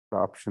the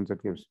options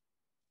it gives.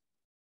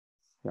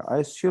 Yeah, I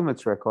assume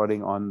it's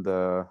recording on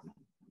the,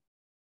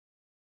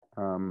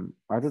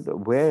 I don't know,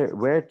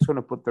 where it's going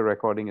to put the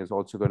recording is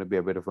also going to be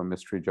a bit of a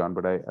mystery, John,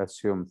 but I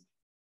assume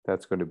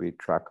that's going to be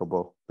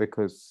trackable,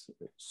 because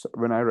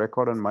when I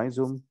record on my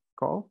Zoom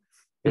call,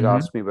 it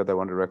asked me whether I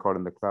want to record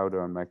on the cloud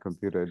or on my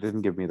computer. It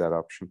didn't give me that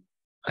option.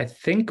 I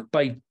think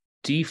by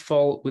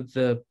default with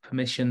the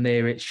permission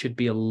there, it should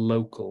be a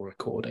local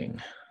recording.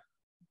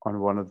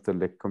 On one of the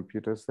LIC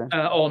computers then?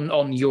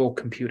 On your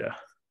computer.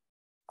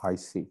 I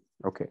see.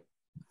 Okay.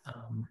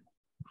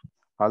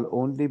 I'll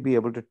only be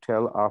able to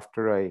tell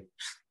after I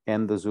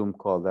end the Zoom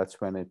call.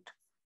 That's when it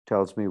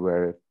tells me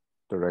where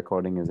the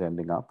recording is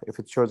ending up. If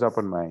it shows up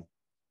on my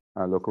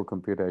local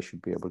computer, I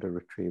should be able to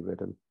retrieve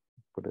it and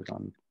put it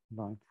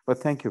online. But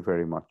thank you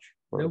very much.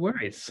 No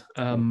worries.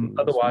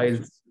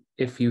 Otherwise,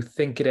 if you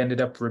think it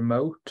ended up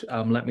remote,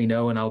 let me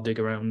know and I'll dig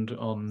around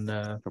on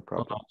our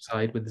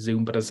side with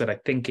Zoom. But as I said, I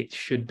think it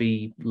should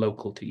be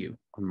local to you.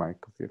 On my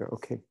computer.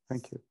 Okay,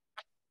 thank you.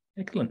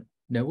 Excellent.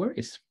 No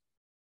worries.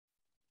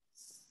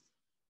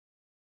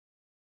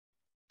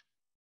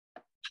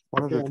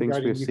 One of the things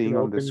we're seeing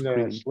on the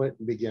screen. Slit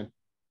and begin.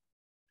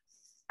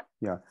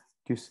 Yeah.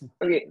 Do you see?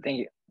 Okay, thank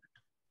you.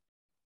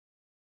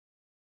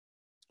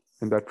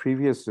 In that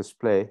previous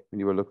display, when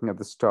you were looking at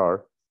the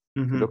star,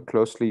 if you look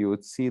closely, you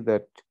would see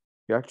that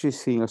you're actually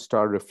seeing a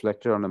star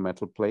reflected on a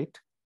metal plate,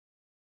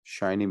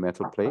 shiny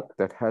metal plate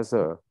that has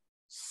a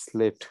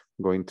slit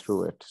going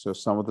through it. So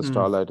some of the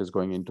starlight is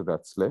going into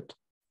that slit.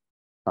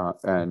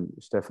 And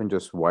Stefan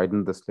just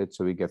widened the slit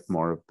so we get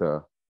more of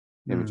the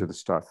image of the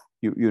star.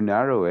 You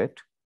narrow it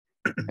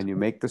and you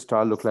make the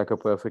star look like a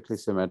perfectly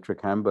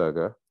symmetric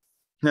hamburger.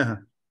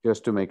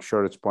 Just to make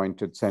sure it's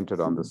pointed, centered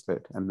on the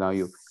slit. And now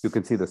you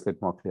can see the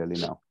slit more clearly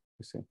now,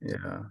 you see.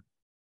 Yeah.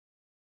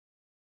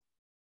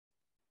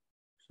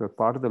 So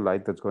part of the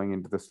light that's going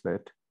into the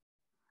slit,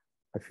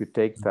 if you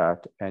take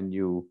that and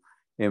you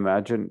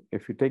imagine,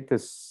 if you take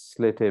this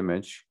slit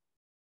image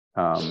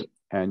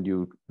and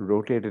you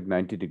rotate it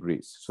 90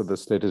 degrees, so the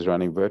slit is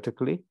running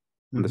vertically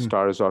and the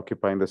star is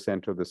occupying the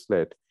center of the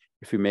slit.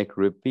 If you make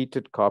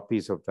repeated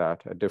copies of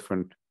that at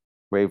different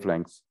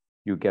wavelengths,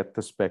 you get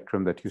the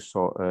spectrum that you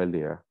saw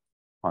earlier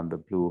on the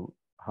blue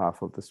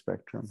half of the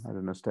spectrum. I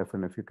don't know,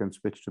 Stefan, if you can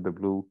switch to the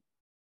blue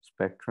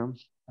spectrum.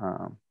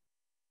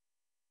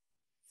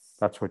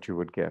 That's what you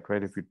would get,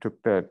 right? If you took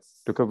a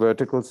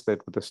vertical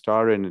slit with a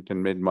star in it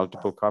and made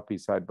multiple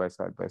copies side by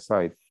side by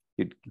side,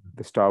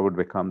 the star would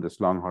become this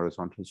long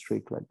horizontal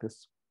streak like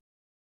this.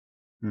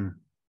 And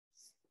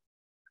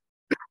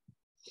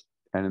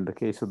in the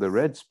case of the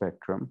red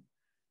spectrum,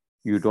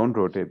 you don't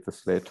rotate the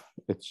slit.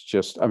 It's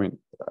just, I mean,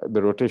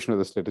 the rotation of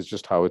the slit is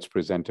just how it's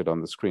presented on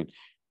the screen.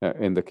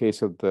 In the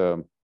case of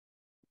the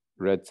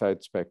red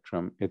side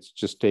spectrum, it's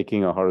just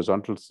taking a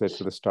horizontal slit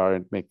with a star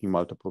and making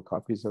multiple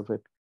copies of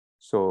it.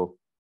 So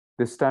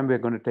this time we're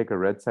going to take a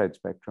red side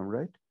spectrum,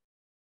 right?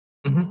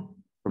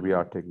 We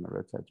are taking a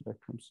red side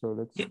spectrum. So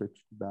let's switch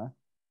to that.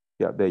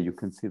 Yeah, there you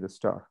can see the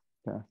star.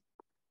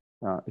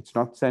 Yeah. It's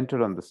not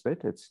centered on the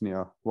slit. It's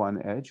near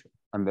one edge.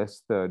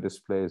 Unless the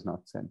display is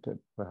not centered.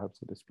 Perhaps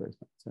the display is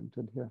not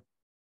centered here.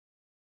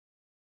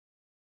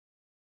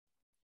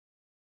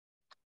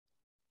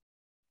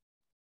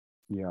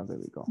 Yeah, there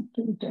we go.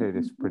 It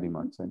is pretty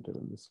much centered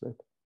on the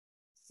slit.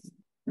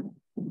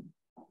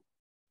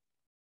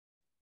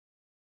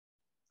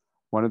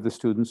 One of the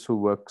students who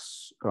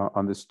works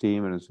on this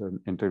team and is an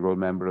integral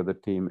member of the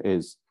team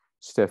is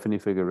Stephanie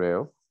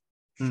Figuereo.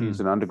 She's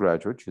an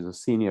undergraduate. She's a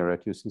senior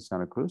at UC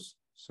Santa Cruz.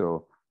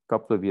 So a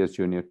couple of years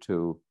junior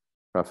to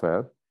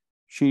Rafael.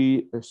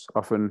 She is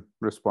often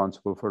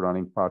responsible for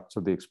running parts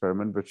of the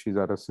experiment, but she's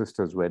at her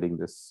sister's wedding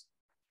this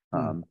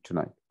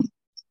tonight.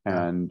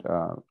 And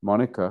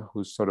Monika,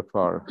 who's sort of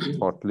our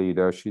thought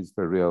leader, she's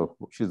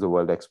the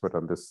world expert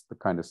on this, the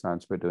kind of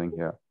science we're doing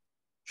here.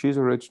 She's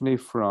originally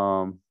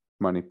from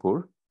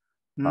Manipur.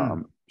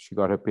 She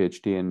got her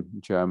PhD in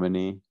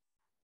Germany.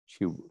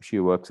 She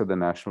works at the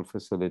national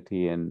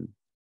facility in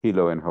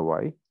Hilo in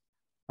Hawaii.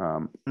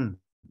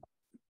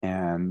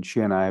 And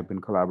she and I have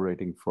been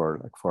collaborating for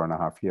like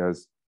 4.5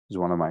 years. She's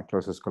one of my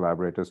closest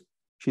collaborators.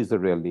 She's the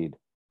real lead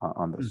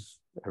on this.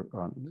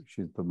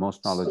 She's the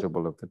most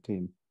knowledgeable of the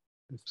team.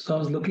 So I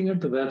was looking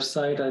at the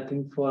website. I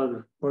think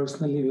for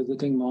personally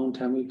visiting Mount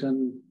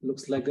Hamilton,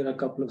 looks like there are a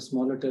couple of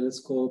smaller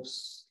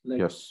telescopes. Like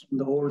in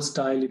the old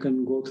style, you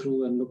can go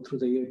through and look through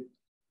the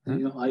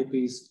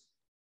eyepiece.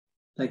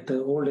 Like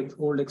the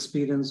old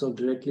experience of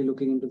directly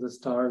looking into the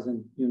stars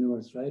and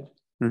universe, right?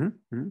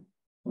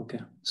 Okay,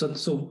 so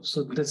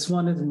this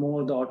one is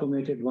more the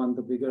automated one,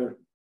 the bigger.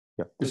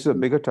 Yeah, this is a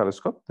bigger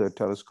telescope. The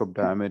telescope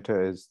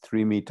diameter is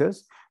 3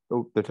 meters.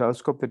 So the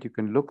telescope that you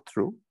can look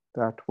through,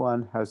 that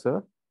one has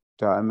a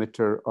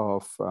diameter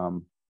of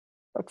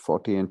about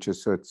 40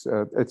 inches. So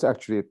it's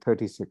actually a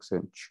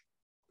 36-inch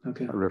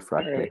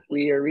refractor. All right,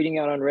 we are reading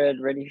out on red.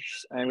 Ready?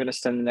 I'm going to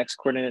send the next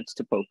coordinates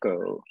to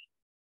POCO.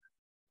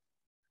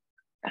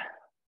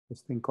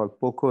 This thing called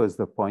POCO is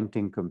the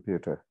pointing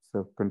computer.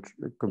 So computer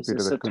is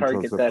this that a controls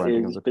target the that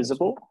pointing is of the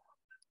visible?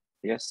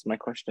 Yes, my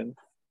question.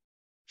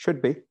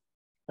 Should be.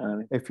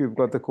 If you've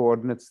got the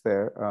coordinates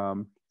there.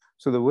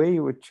 So the way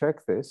you would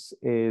check this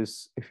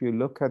is if you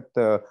look at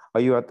the,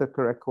 are you at the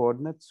correct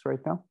coordinates right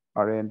now?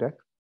 RA and DEC?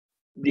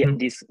 Yeah,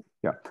 these.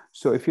 Yeah.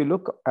 So if you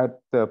look at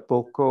the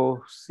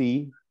POCO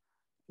C,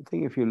 I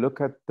think if you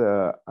look at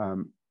the,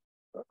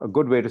 a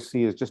good way to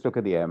see is just look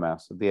at the air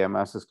mass. If the air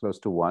mass is close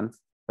to 1,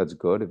 that's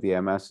good. If the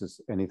air mass is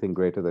anything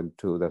greater than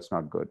 2, that's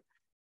not good.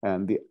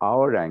 And the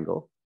hour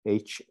angle,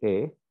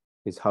 HA,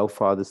 is how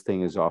far this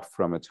thing is off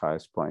from its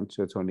highest point.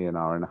 So it's only an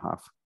hour and a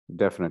half,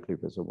 definitely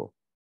visible.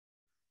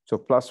 So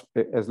plus,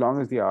 as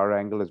long as the hour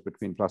angle is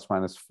between plus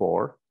minus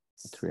 4,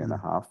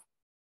 3.5, it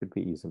should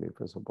be easily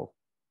visible.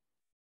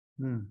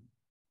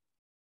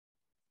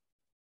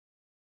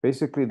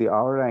 Basically, the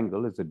hour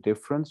angle is the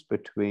difference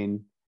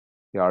between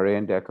the RA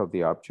and DEC of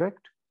the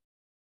object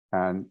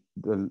and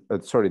the,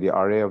 the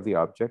RA of the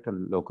object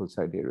and local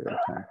sidereal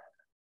time.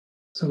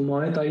 So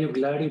Mohit, are you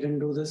glad you didn't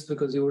do this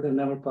because you would have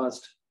never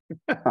passed?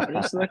 What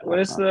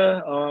is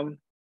the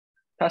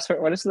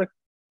password? What is the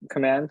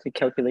command to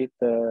calculate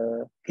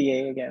the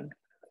PA again?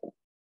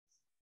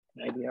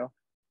 IDL.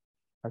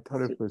 I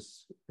thought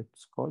it's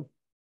called.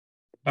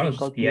 Oh, it's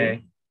PA.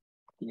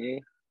 PA.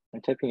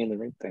 I'm typing in the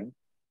right thing.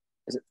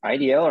 Is it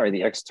IDL or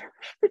the X term?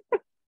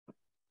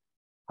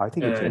 I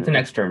think it's an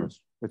X term.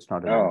 It's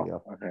not an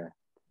IDL. Okay.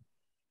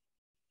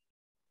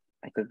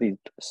 I could be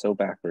so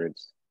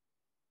backwards.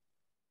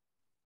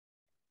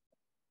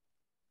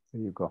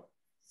 There you go.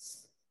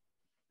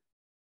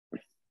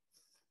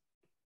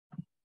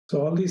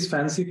 So all these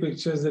fancy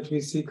pictures that we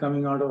see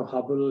coming out of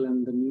Hubble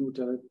and the new,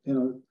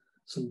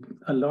 so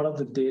a lot of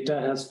the data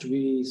has to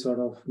be sort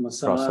of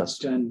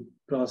massaged and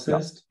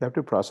processed. Yeah, you have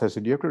to process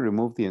it. You have to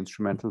remove the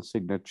instrumental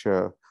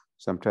signature.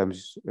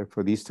 Sometimes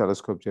for these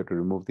telescopes, you have to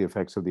remove the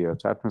effects of the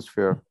Earth's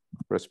atmosphere.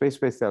 For a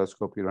space-based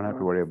telescope, you don't have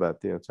to worry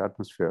about the Earth's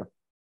atmosphere,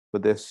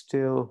 but there's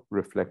still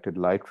reflected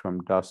light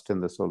from dust in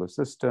the solar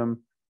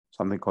system,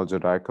 something called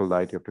zodiacal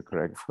light. You have to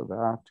correct for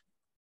that.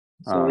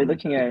 So we're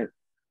looking at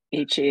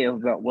HA of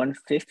about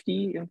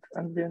 150, if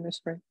I'm doing this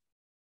right?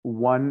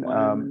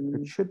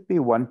 It should be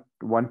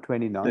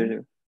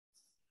 129.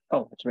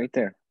 Oh, it's right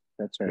there.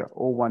 That's right. Yeah,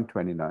 or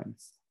 129.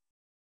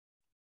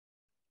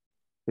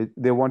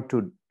 They want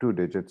two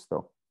digits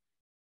though.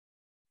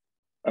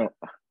 Oh.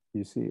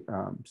 You see,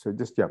 so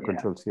just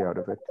Control C out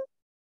of it.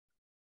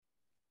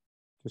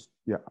 Just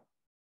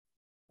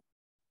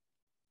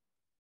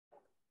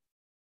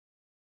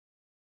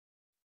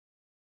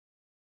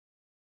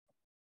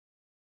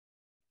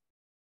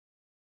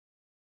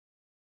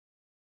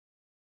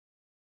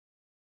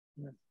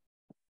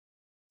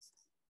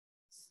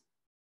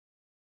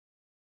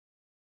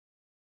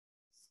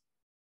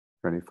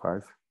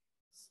 25.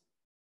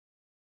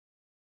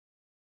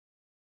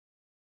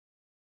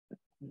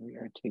 We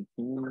are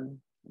taking,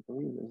 I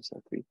believe this is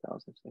a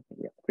 3,000 seconds.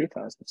 Yeah,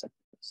 3,000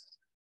 seconds.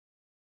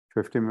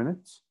 50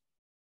 minutes?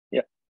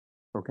 Yeah.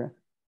 Okay.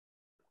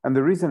 And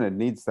the reason it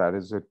needs that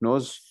is it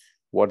knows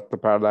what the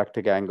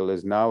parallactic angle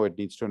is now. It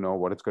needs to know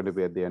what it's going to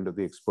be at the end of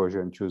the exposure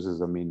and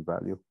chooses a mean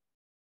value.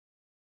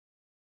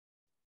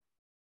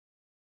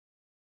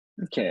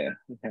 Okay,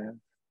 we have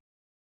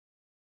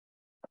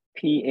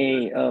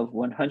PA of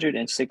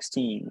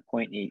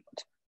 116.8.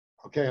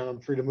 Okay, I'm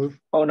free to move.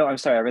 Oh, no, I'm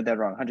sorry. I read that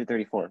wrong.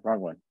 134. Wrong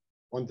one.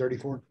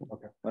 134?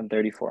 Okay.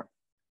 134.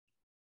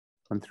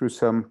 And through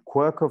some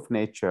quirk of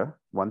nature,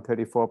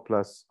 134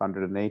 plus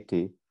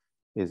 180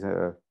 is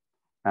an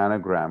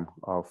anagram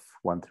of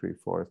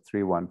 134,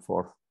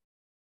 314.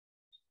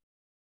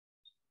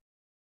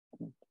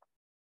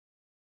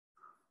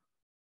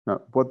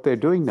 Now, what they're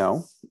doing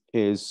now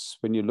is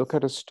when you look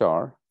at a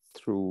star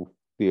through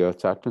the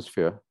Earth's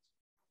atmosphere,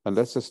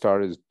 unless the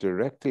star is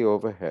directly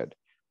overhead,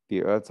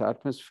 the Earth's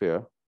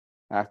atmosphere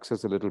acts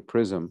as a little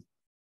prism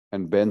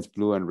and bends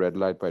blue and red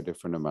light by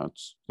different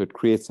amounts. So it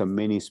creates a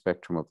mini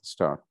spectrum of the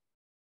star.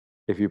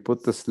 If you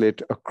put the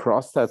slit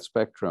across that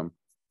spectrum,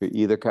 you're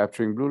either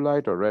capturing blue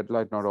light or red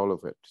light, not all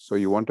of it. So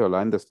you want to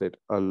align the slit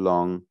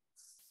along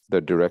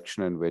the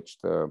direction in which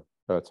the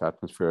Earth's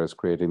atmosphere is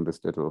creating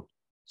this little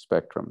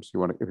spectrum.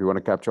 So if you want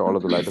to capture all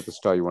of the light of the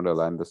star, you want to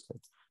align the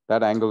slit.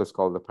 That angle is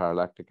called the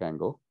parallactic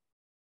angle.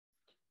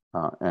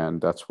 And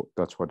that's what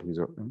he's,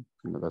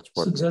 that's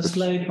what. So just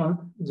like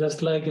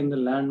in the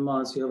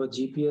landmass, you have a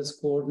GPS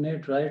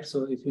coordinate, right?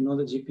 So if you know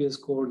the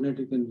GPS coordinate,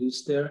 you can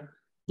reach there.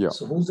 Yeah.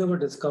 So whoever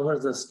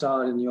discovers the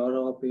star in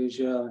Europe,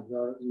 Asia,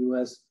 or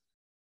US,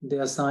 they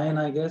assign,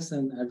 I guess,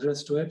 an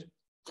address to it.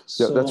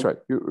 Yeah, that's right.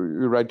 You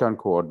write down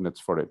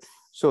coordinates for it.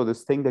 So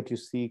this thing that you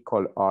see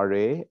called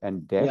RA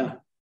and DEC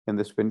in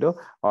this window,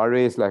 RA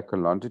is like a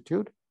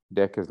longitude,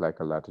 DEC is like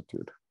a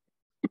latitude.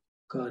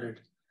 Got it.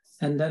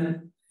 And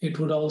then it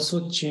would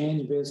also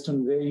change based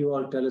on where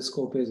your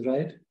telescope is,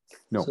 right?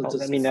 No. So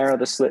let me narrow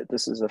the slit.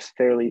 This is a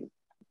fairly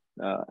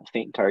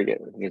faint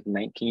target. I think it's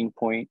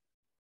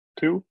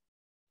 19.2.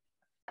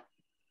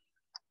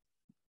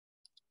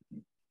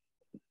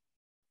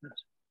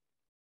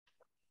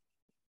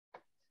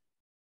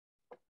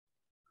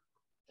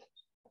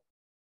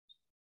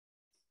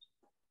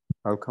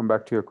 I'll come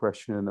back to your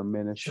question in a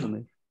minute.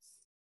 Sure.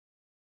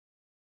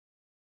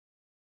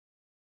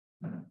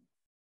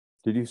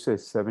 Did you say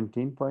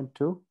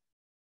 17.2?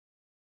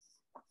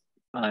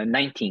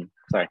 19,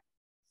 sorry.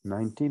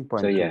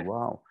 19.2, So, yeah.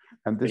 Wow.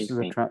 And this is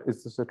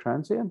is this a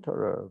transient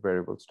or a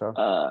variable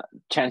star?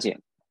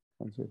 Transient.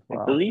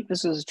 Wow. I believe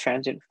this is a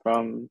transient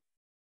from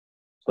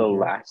the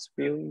last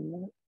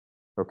viewing.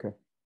 Okay.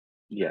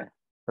 Yeah.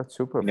 That's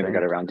super. We never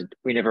got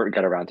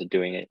around to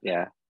doing it.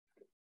 Yeah.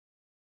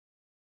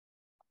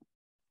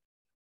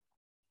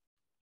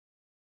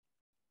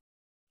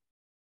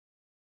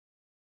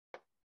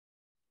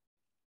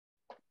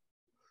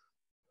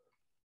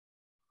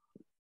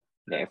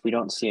 Yeah, if we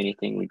don't see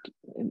anything,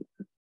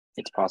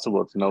 it's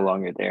possible it's no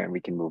longer there and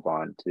we can move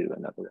on to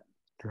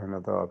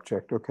another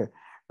object. Okay.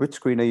 Which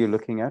screen are you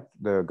looking at?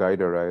 The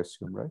guider, I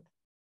assume, right?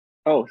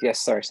 Oh, yes.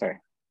 Sorry.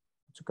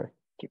 It's okay.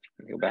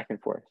 Go back and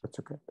forth. That's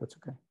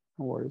okay.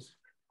 No worries.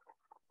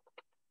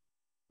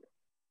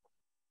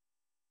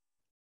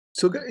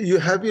 So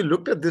have you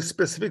looked at this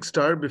specific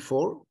star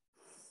before?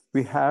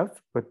 We have,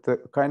 but the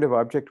kind of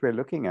object we're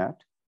looking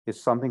at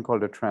is something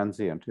called a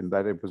transient, in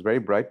that it was very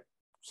bright,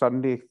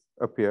 suddenly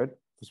appeared,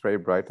 it was very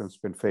bright, and it's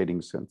been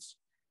fading since.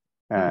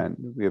 And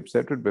we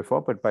observed it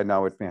before, but by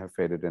now it may have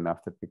faded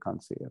enough that we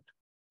can't see it.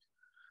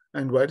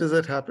 And why does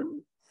that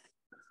happen?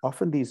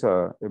 Often these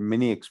are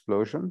mini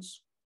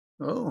explosions.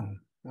 Oh,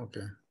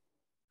 okay.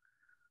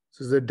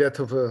 So it's the death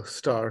of a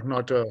star,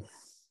 not a...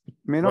 It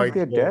may not be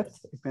a death.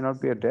 It may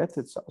not be a death.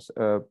 It's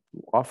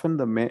often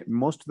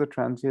most of the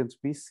transients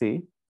we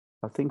see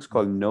are things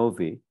called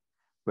novae,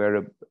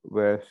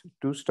 where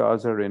two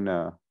stars are in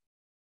a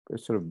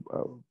sort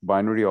of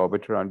binary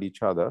orbit around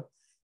each other,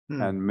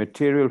 and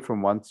material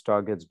from one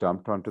star gets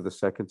dumped onto the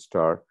second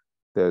star.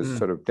 There's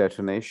sort of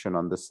detonation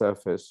on the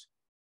surface,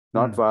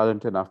 not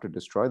violent enough to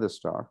destroy the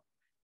star,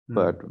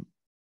 but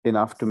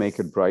enough to make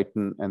it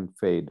brighten and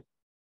fade.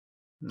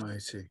 I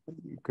see.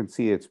 You can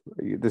see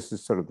this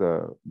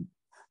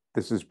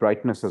is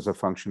brightness as a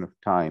function of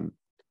time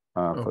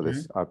for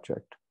this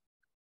object.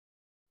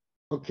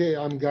 Okay,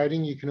 I'm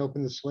guiding. You can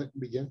open the slit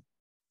and begin.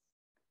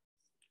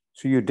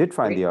 So you did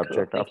find the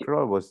object after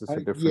all. Was this a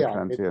different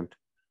transient?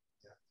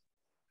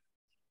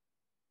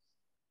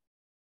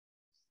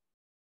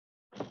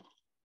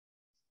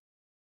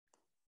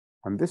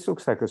 And this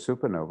looks like a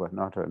supernova,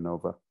 not a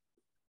nova.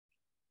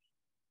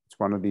 It's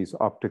one of these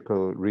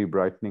optical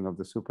rebrightening of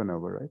the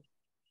supernova, right?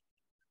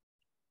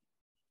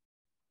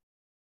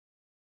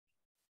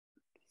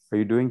 Are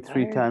you doing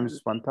 3 times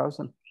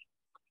 1,000?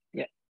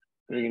 Yeah,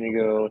 we're gonna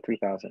go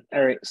 3,000.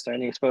 All right,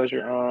 starting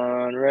exposure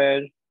on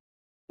red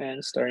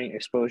and starting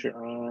exposure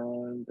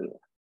on blue.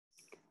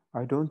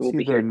 I don't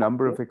see the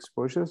number of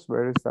exposures.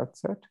 Where is that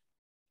set?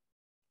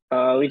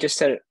 We just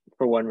set it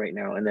for 1 right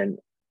now, and then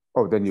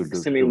then you'll do.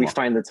 Assuming we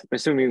find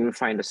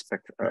a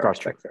spectra.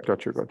 Gotcha.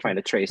 Find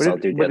a trace. I'll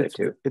do the other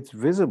 2. It's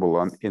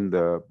visible in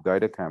the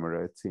guider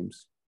camera, it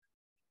seems.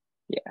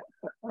 Yeah.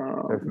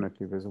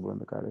 Definitely visible in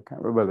the guider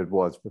camera. Well, it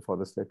was before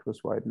the slit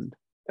was widened.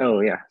 Oh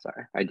yeah,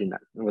 sorry. I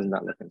was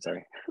not looking,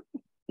 sorry.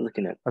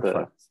 Looking at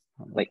the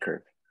light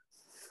curve.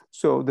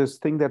 So this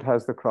thing that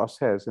has the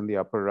crosshairs in the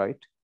upper right,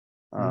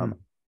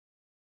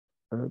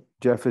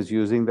 Jeff is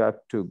using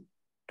that to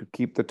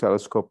keep the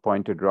telescope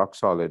pointed rock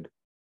solid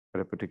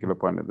at a particular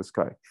point in the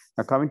sky.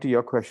 Now, coming to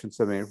your question,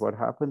 Samir, what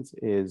happens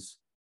is,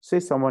 say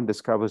someone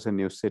discovers a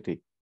new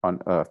city on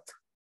Earth.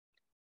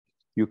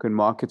 You can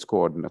mark its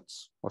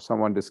coordinates, or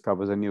someone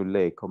discovers a new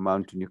lake or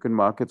mountain. You can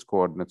mark its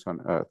coordinates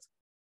on Earth.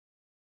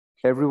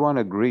 Everyone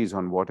agrees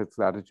on what its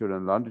latitude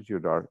and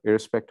longitude are,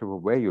 irrespective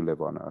of where you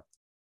live on Earth.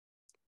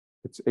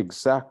 It's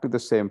exactly the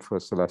same for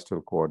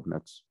celestial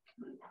coordinates.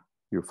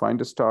 You find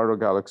a star or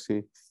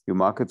galaxy, you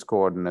mark its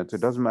coordinates.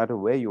 It doesn't matter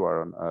where you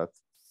are on Earth.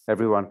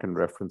 Everyone can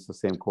reference the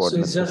same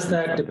coordinates. So it's just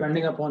that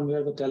depending upon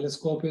where the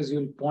telescope is,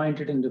 you'll point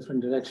it in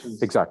different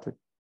directions. Exactly.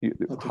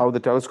 How the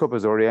telescope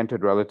is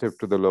oriented relative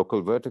to the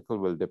local vertical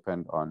will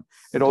depend on.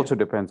 It also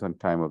depends on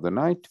time of the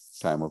night,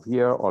 time of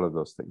year, all of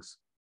those things,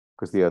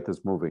 because the Earth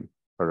is moving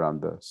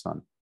around the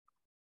sun.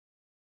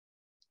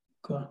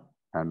 Cool.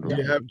 And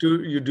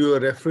you do a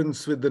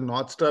reference with the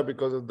North Star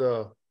because of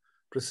the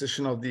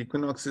precision of the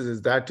equinoxes.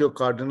 Is that your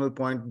cardinal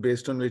point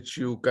based on which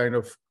you kind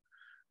of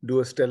do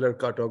a stellar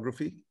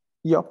cartography?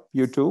 Yep,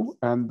 you do.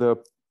 And the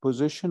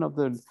position of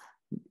the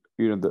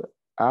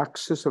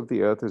axis of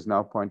the Earth is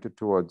now pointed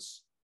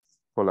towards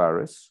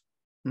Polaris,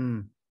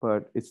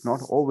 but it's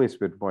not always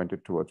been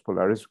pointed towards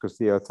Polaris because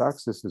the Earth's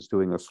axis is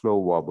doing a slow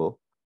wobble.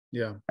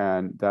 Yeah.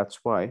 And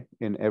that's why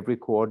in every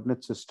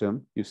coordinate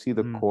system, you see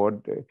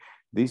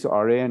these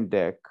RA and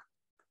DEC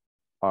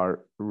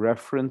are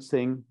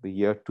referencing the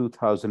year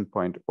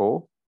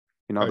 2000.0.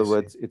 In other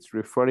words, it's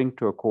referring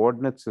to a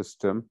coordinate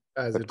system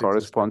that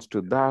corresponds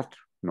to that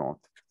north.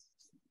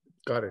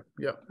 Got it.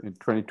 Yeah. And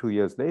 22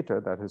 years later,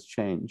 that has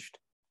changed.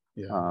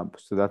 Yeah.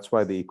 So that's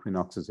why the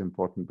equinox is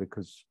important,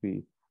 because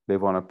we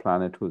live on a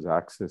planet whose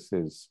axis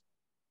is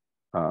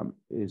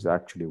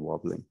actually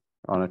wobbling.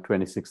 On a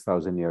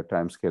 26,000-year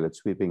time scale, it's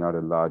sweeping out a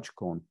large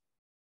cone.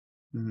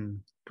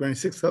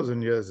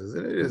 26,000 years,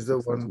 isn't it? Is the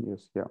one?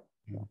 Years, yeah.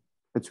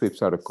 It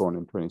sweeps out a cone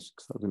in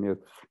 26,000 years.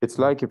 It's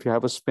like if you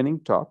have a spinning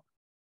top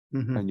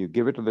and you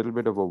give it a little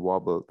bit of a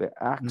wobble, the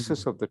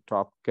axis of the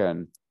top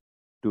can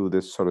do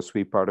this sort of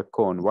sweep out a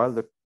cone while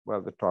the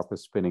top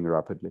is spinning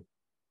rapidly.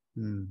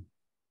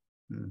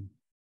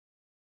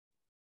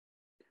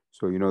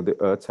 So, you know, the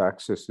Earth's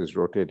axis is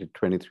rotated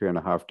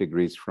 23.5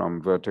 degrees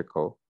from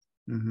vertical.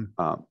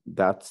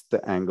 That's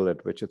the angle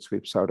at which it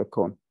sweeps out a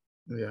cone.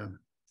 Yeah.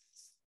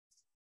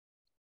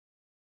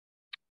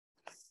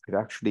 It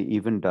actually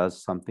even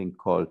does something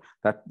called,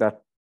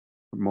 that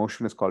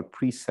motion is called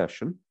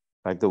precession,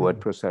 like the word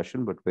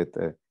procession, but with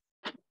a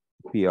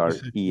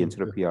P-R-E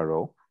instead of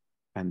P-R-O.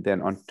 And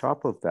then on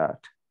top of that,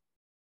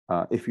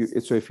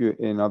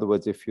 in other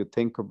words, if you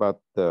think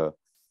about the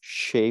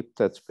shape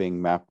that's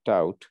being mapped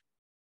out,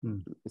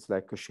 it's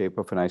like a shape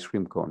of an ice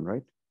cream cone,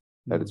 right?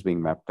 That is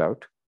being mapped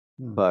out.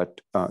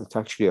 But it's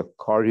actually a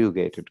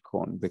corrugated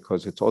cone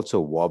because it's also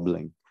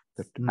wobbling.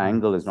 The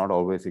angle is not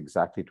always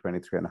exactly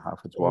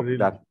 23.5. It's wobbling.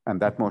 Really?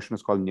 That motion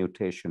is called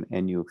nutation,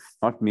 N-U.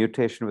 Not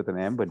mutation with an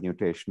M, but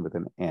nutation with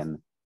an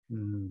N.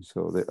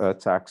 So the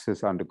Earth's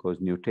axis undergoes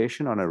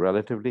nutation on a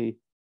relatively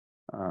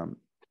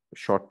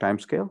short time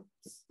scale,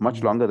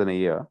 much longer than a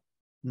year,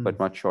 but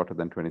much shorter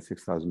than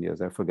 26,000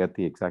 years. I forget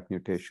the exact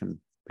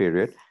nutation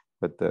period,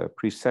 but the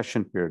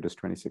precession period is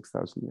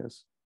 26,000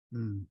 years.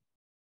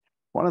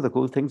 One of the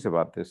cool things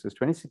about this is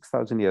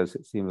 26,000 years,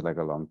 it seems like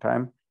a long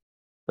time,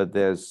 but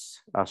there's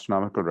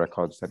astronomical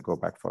records that go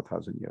back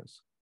 4,000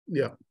 years.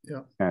 Yeah.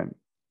 And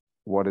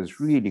what is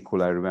really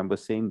cool, I remember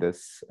seeing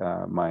this,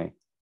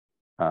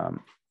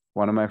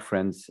 one of my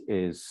friends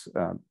is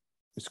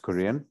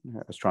Korean,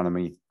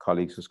 astronomy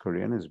colleagues is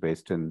Korean, is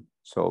based in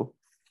Seoul,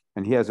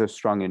 and he has a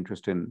strong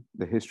interest in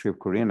the history of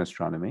Korean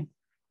astronomy.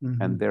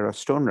 And there are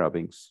stone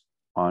rubbings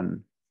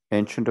on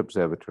ancient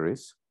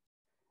observatories.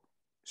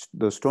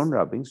 Those stone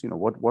rubbings, you know,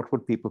 what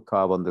would people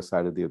carve on the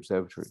side of the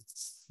observatory?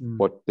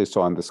 What they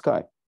saw in the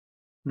sky,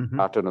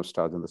 pattern of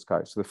stars in the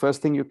sky. So the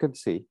first thing you can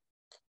see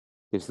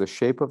is the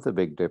shape of the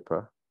Big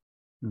Dipper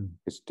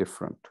is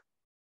different.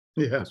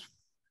 Yeah.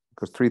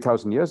 Because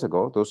 3,000 years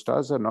ago, those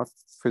stars are not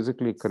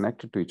physically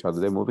connected to each other.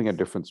 They're moving at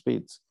different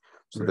speeds.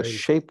 So the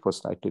shape was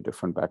slightly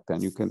different back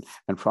then.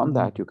 And from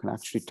that, you can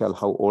actually tell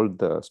how old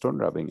the stone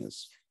rubbing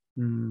is.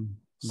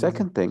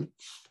 Second thing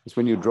is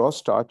when you draw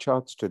star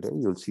charts today,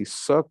 you'll see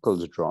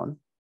circles drawn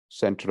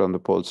centered on the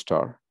pole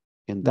star.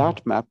 In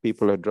that map,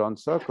 people had drawn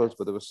circles,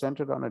 but they were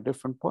centered on a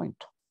different point.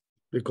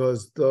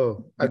 Because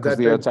the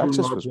Earth's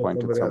axis was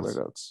pointed somewhere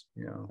else.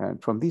 Yeah.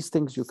 And from these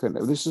things,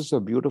 this is a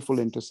beautiful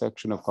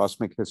intersection of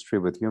cosmic history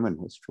with human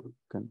history.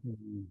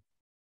 You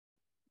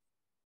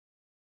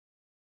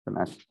can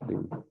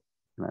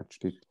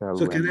actually tell.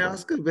 So can I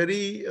ask a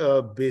very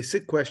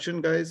basic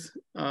question, guys?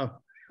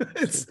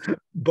 It's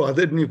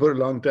bothered me for a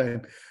long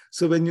time.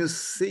 So when you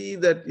see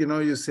that, you know,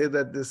 you say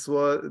that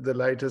the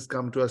light has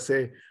come to us,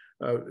 say,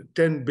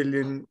 10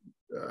 billion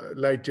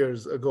light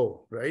years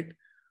ago, right?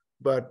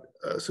 But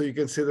so you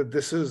can say that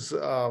this is,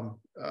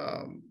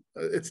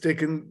 it's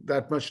taken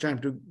that much time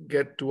to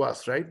get to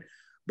us, right?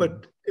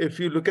 But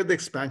if you look at the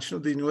expansion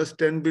of the universe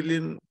 10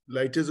 billion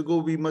light years ago,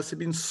 we must have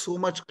been so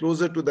much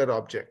closer to that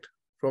object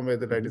from where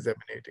the light is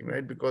emanating,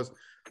 right? Because,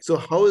 so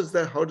how is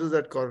that, how does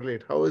that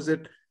correlate? How is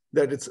it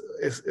that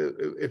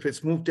if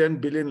it's moved 10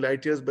 billion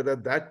light years, but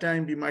at that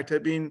time we might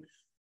have been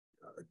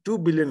 2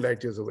 billion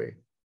light years away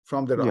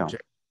from that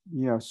object?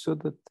 Yeah, so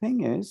the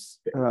thing is,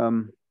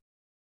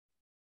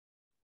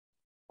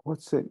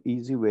 what's an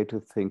easy way to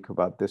think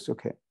about this?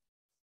 Okay,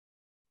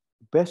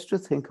 best to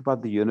think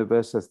about the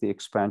universe as the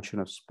expansion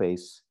of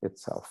space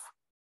itself.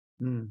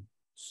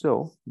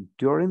 So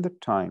during the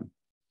time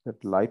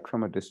that light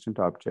from a distant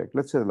object,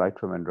 let's say the light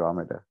from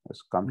Andromeda,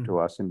 has come to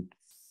us in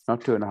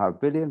not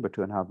 2.5 billion, but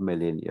 2.5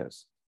 million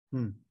years.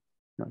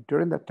 Now,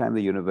 during that time,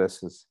 the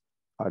universe is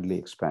hardly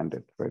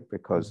expanded, right?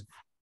 Because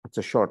it's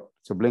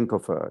a blink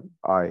of an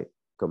eye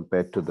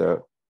compared to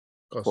the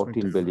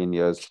 14 billion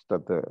years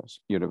that the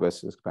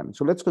universe is expanding.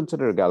 So let's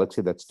consider a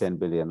galaxy that's 10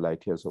 billion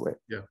light years away.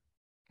 Yeah.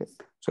 Okay.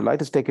 So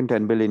light has taken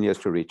 10 billion years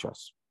to reach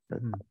us.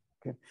 Right?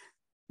 Okay.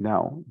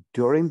 Now,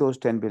 during those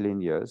 10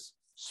 billion years,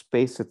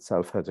 space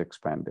itself has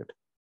expanded.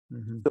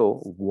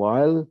 So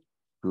while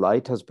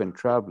light has been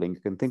traveling, you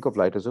can think of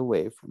light as a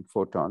wave from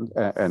photons,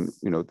 and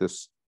you know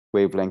this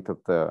wavelength of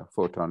the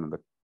photon and the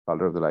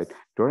color of the light.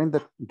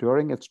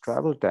 During its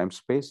travel time,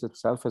 space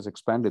itself has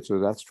expanded, so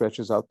that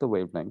stretches out the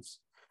wavelengths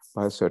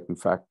by a certain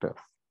factor.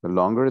 The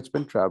longer it's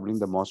been traveling,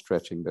 the more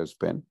stretching there's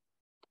been.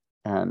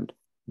 And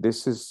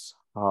this is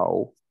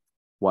how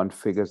one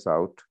figures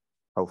out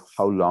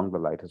how long the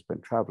light has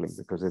been traveling,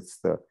 because it's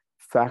the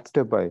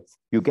factor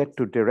you get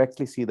to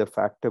directly see the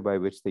factor by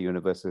which the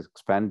universe is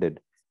expanded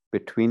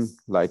between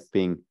light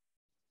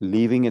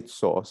leaving its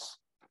source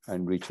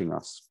and reaching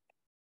us.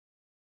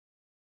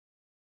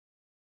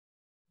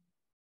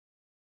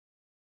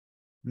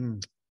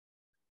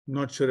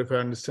 Not sure if I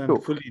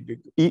understand fully.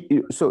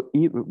 So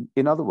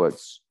in other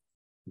words,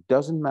 it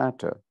doesn't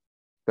matter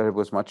that it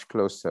was much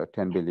closer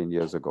 10 billion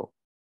years ago.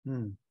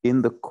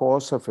 In the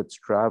course of its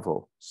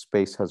travel,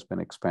 space has been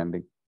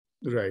expanding.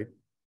 Right.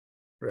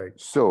 Right.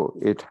 So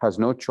it has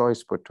no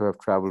choice but to have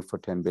traveled for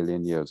 10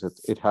 billion years.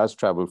 It has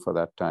traveled for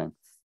that time.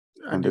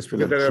 And there's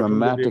been a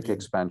dramatic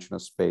expansion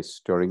of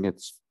space during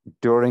its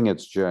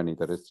journey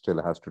that it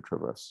still has to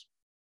traverse.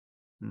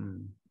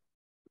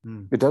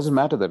 It doesn't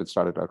matter that it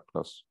started out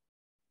close.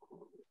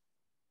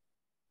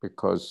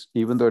 Because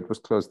even though it was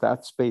close,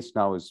 that space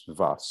now is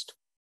vast.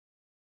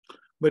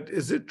 But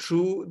is it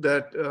true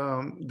that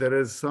there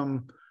is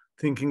some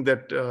thinking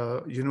that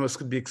universe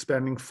could be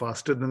expanding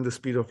faster than the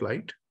speed of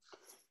light?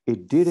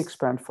 It did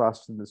expand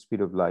faster than the speed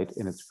of light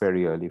in its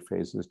very early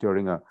phases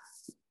during a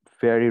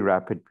very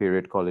rapid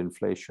period called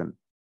inflation.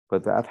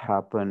 But that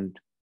happened,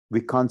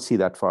 we can't see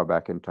that far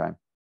back in time.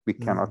 We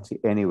cannot see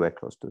anywhere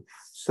close to it.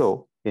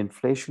 So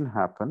inflation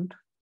happened,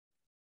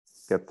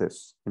 get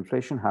this,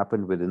 inflation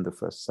happened within the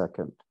first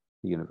second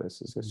of the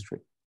universe's history.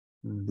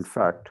 In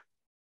fact,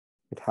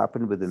 it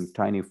happened within a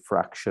tiny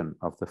fraction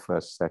of the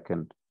first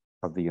second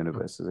of the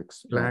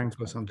universe's Planck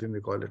or something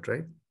they call it,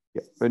 right?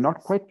 Yeah, but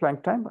not quite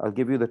Planck time. I'll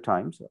give you the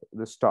times.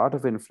 The start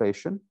of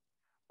inflation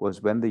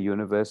was when the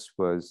universe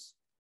was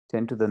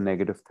 10 to the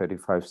negative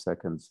 35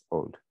 seconds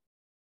old.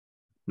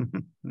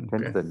 10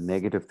 to the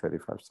negative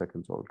 35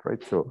 seconds old,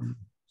 right? So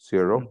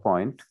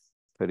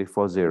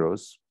 0.34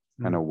 zeros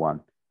and a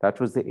 1. That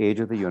was the age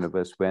of the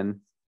universe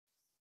when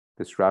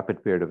this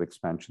rapid period of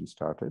expansion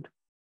started.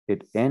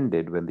 It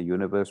ended when the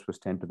universe was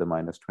 10 to the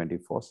minus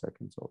 24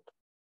 seconds old.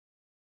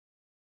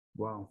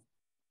 Wow.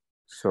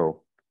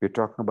 So we're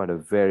talking about a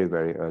very,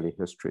 very early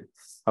history.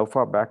 How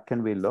far back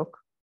can we look?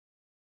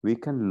 We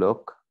can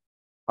look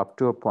up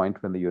to a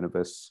point when the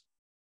universe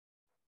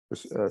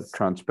was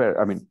transparent.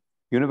 I mean,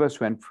 universe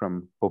went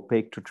from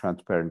opaque to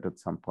transparent at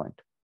some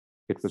point.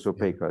 It was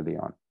opaque early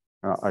on.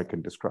 I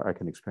can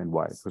explain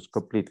why. It was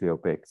completely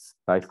opaque.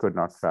 Light could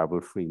not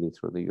travel freely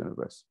through the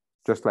universe.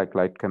 Just like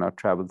light cannot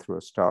travel through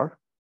a star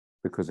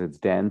because it's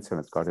dense and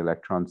it's got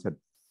electrons that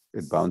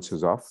it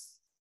bounces off.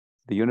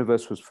 The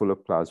universe was full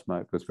of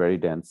plasma. It was very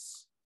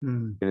dense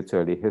in its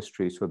early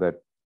history, so that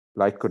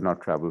light could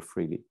not travel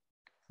freely.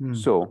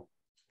 So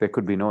there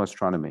could be no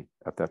astronomy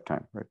at that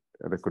time, right?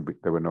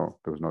 There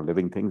was no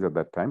living things at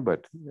that time,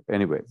 but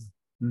anyway,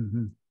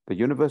 the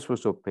universe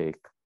was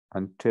opaque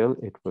until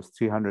it was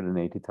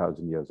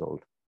 380,000 years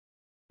old.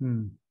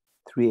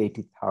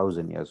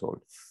 380,000 years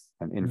old.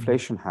 And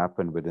inflation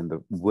happened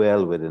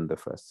well within the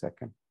first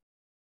second.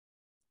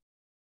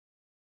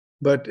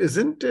 But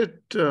isn't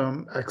it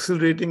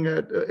expanding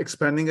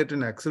at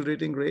an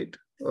accelerating rate?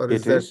 Or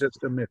is that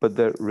just a myth? But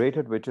the rate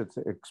at which it's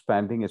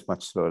expanding is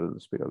much slower than the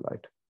speed of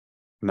light.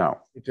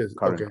 Now, it is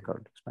current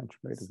expansion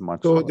rate is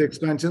much slower. So the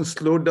expansion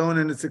slowed down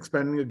and it's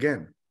expanding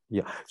again.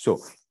 Yeah. So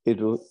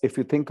if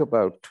you think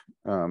about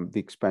the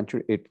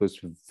expansion, it was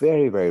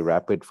very, very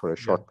rapid for a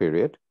short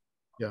period.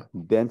 Yeah.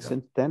 Then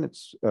since then, it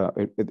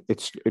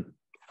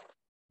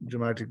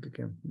dramatically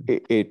came.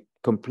 It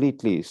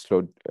completely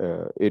slowed.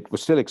 It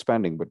was still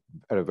expanding, but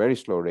at a very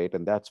slow rate,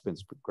 and that's been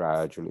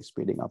gradually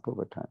speeding up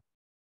over time.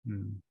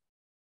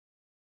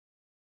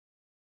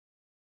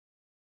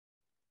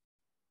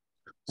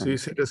 So you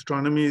said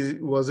astronomy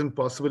wasn't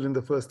possible in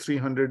the first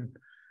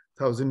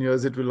 300,000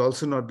 years. It will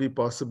also not be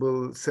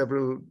possible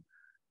several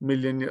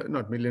billion years.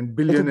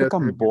 It'll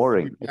become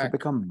boring. It'll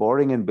become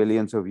boring in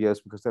billions of years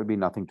because there'll be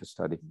nothing to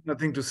study.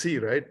 Nothing to see,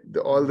 right?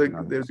 They'll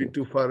be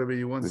too far away.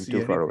 You won't see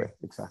anything. Too far away,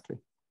 exactly.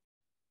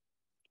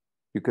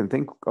 You can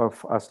think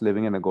of us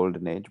living in a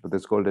golden age, but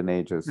this golden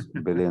age is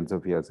billions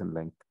of years in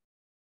length.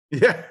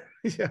 Yeah.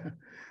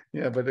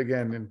 But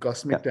again, in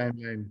cosmic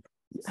timeline.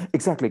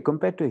 Exactly.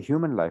 Compared to a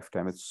human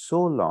lifetime, it's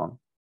so long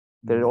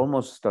that it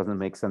almost doesn't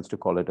make sense to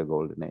call it a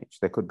golden age.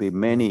 There could be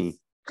many,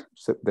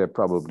 there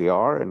probably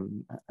are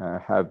and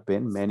have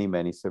been many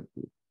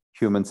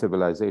human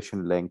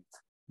civilization length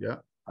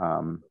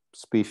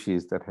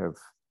species that have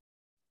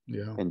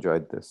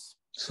enjoyed this.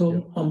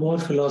 So a more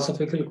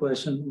philosophical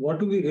question, what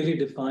do we really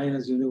define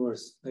as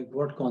universe? Like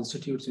what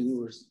constitutes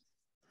universe?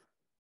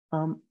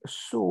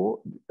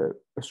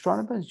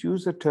 Astronomers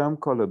use a term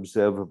called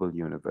observable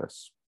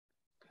universe.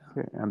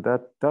 Okay, and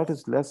that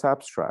is less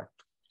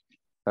abstract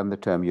than the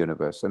term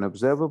universe. An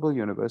observable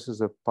universe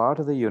is a part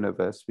of the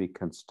universe we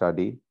can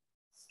study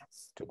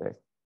today.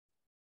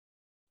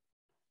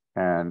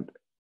 And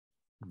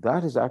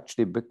that is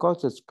actually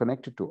because it's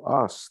connected to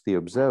us, the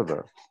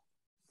observer.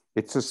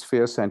 It's a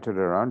sphere centered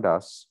around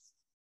us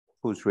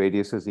whose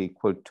radius is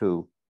equal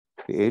to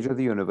the age of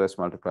the universe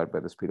multiplied by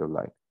the speed of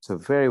light. It's a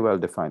very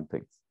well-defined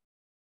thing.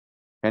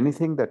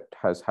 Anything that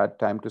has had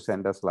time to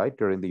send us light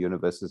during the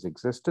universe's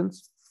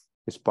existence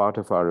is part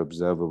of our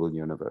observable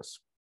universe.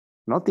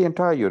 Not the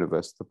entire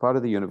universe, the part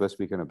of the universe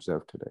we can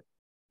observe today.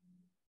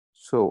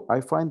 So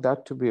I find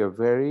that to be a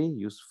very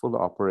useful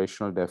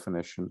operational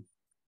definition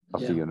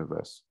of the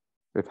universe.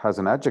 It has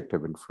an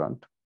adjective in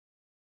front,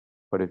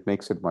 but it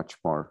makes it much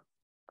more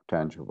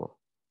tangible.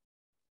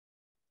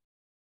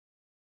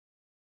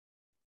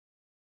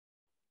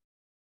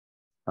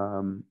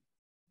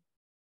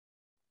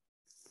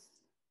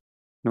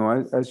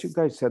 No, as you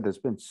guys said, there's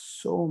been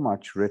so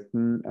much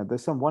written.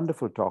 There's some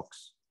wonderful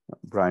talks.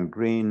 Brian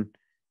Greene,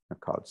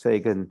 Carl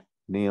Sagan,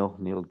 Neil.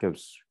 Neil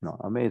gives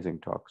amazing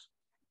talks.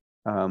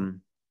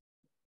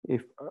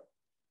 If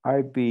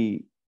I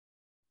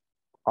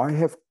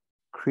have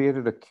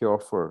created a cure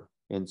for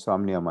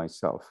insomnia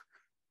myself.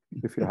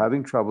 If you're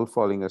having trouble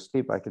falling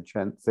asleep, I could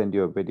send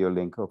you a video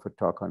link of a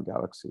talk on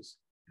galaxies.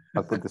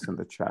 I'll put this in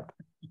the chat.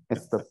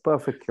 It's the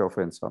perfect cure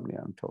for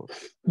insomnia, I'm told.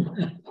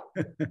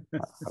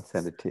 I'll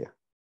send it to you.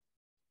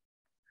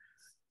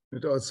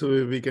 But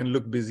also, we can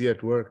look busy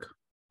at work.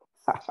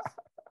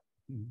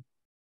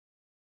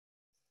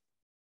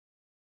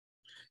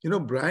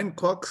 Brian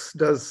Cox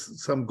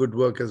does some good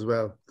work as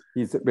well.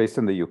 He's based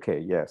in the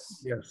UK,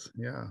 yes. Yes,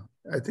 yeah.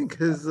 I think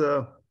his,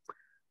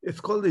 it's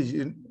called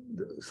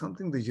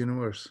the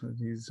universe.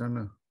 He's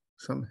done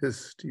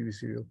his TV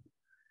serial.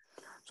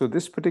 So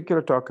this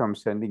particular talk I'm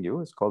sending you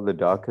is called The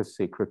Darkest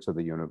Secrets of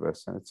the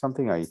Universe. And it's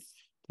something I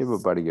gave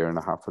about a year and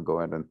a half ago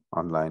at an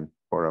online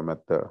forum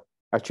at the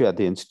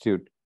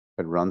institute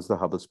that runs the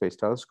Hubble Space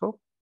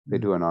Telescope. They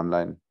do an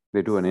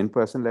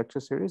in-person lecture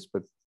series,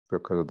 but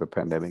because of the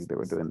pandemic, they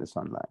were doing this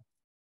online.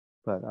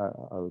 But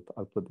I'll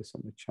put this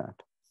in the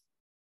chat.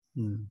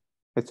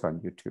 It's on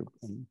YouTube.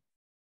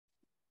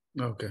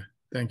 Okay,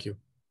 thank you.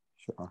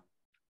 Sure.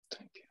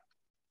 Thank you.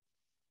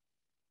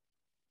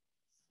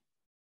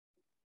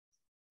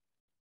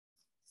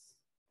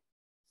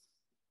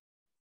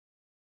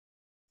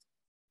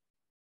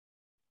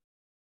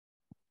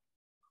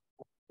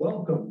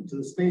 Welcome to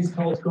the Space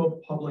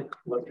Telescope Public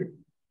Lecture.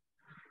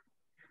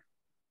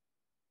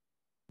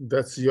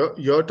 That's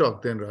your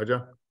talk then,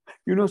 Raja.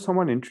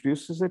 Someone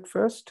introduces it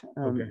first,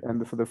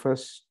 and for the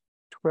first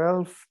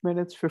 12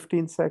 minutes,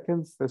 15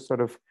 seconds,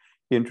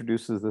 he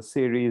introduces the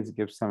series,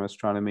 gives some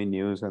astronomy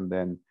news, and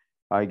then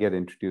I get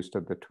introduced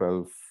at the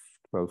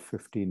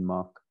 12:15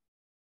 mark.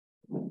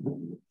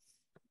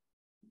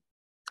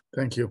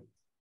 Thank you.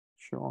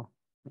 Sure.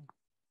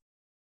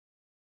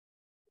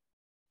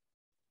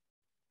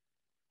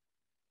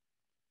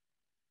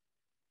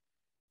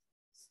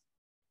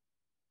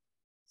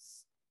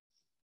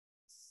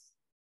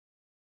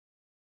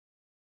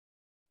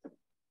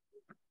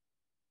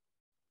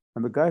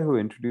 And the guy who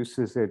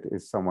introduces it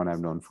is someone I've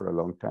known for a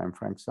long time,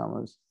 Frank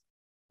Summers.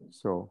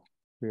 So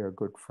we are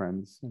good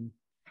friends. And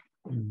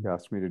he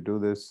asked me to do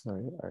this.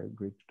 I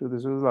agreed to do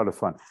this. It was a lot of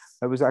fun.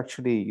 I was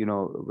actually,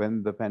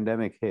 when the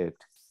pandemic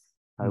hit,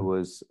 I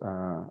was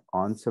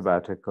on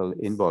sabbatical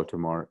in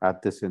Baltimore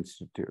at this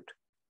institute.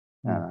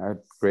 And I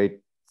had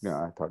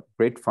I thought,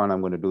 great fun.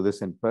 I'm going to do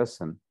this in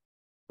person.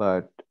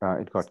 But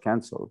it got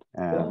canceled.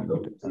 And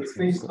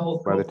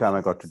by the time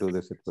I got to do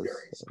this, it was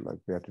like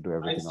we had to do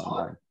everything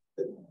online.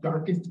 The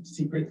darkest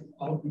secret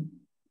of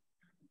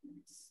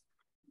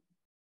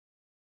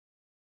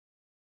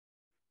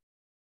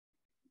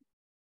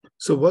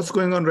So what's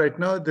going on right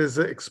now? There's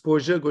an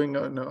exposure going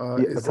on.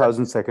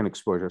 1,000-second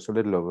exposure, so a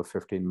little over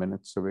 15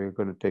 minutes. So we're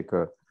going to take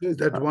Is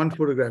that one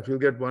photograph? You'll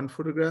get one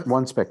photograph?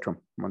 One spectrum.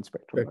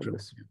 Like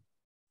this.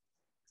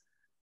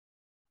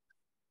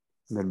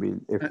 And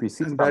then if we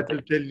see and that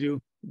will tell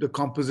you the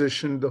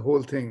composition, the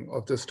whole thing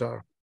of the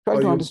star.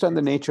 Trying to understand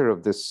the nature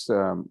of this.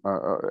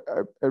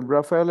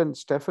 Rafael and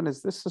Stefan,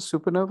 is this a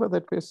supernova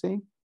that we're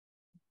seeing?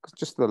 Because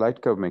just the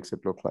light curve makes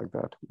it look like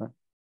that.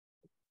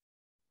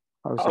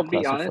 I'll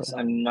be honest,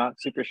 I'm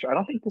not super sure. I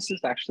don't think this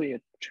is actually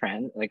a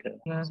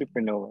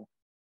supernova.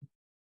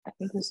 I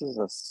think this is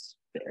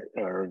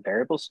a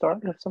variable star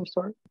of some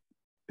sort.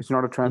 It's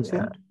not a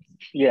transient?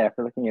 Yeah, if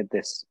we're looking at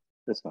this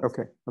one.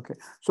 Okay.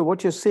 So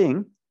what you're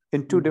seeing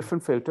in two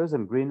different filters,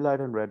 in green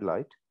light and red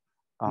light,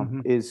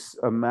 is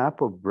a map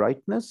of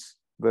brightness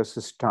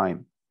versus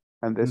time.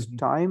 And there's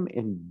time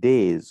in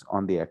days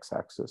on the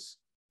x-axis,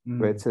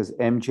 where it says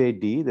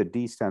MJD, the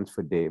D stands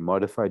for day,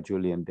 modified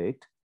Julian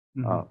date.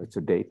 It's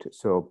a date.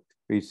 So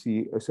we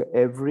see,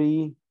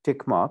 every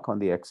tick mark on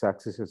the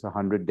x-axis is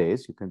 100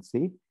 days, you can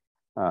see,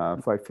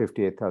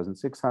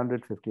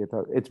 58,600,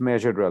 58,000. It's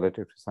measured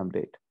relative to some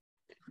date.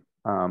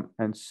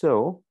 And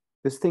so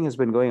this thing has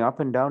been going up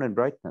and down in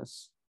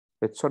brightness.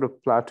 It's sort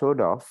of plateaued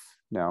off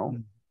now.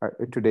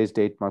 Today's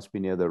date must be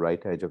near the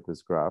right edge of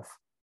this graph.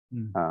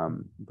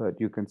 But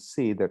you can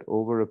see that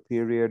over a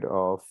period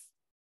of,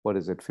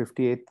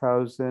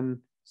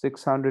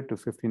 58,600 to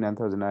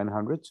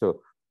 59,900.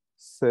 So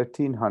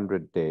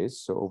 1,300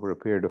 days. So over a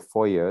period of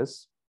 4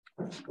 years,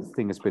 this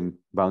thing has been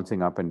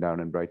bouncing up and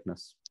down in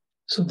brightness.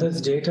 So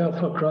this data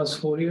across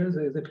 4 years,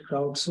 is it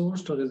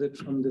crowdsourced or is it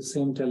from the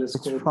same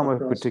telescope? It's from a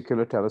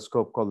particular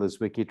telescope called the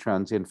Zwicky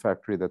Transient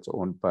Factory that's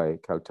owned by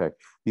Caltech.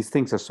 These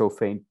things are so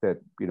faint that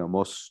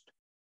most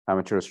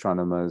amateur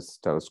astronomers'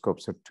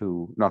 telescopes are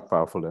not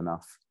powerful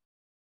enough.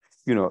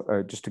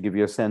 Just to give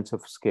you a sense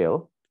of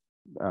scale,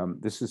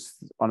 this is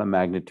on a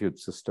magnitude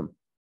system.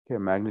 Okay, a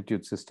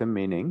magnitude system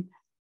meaning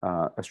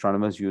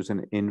astronomers use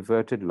an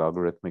inverted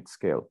logarithmic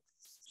scale.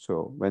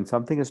 So when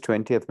something is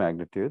 20th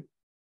magnitude,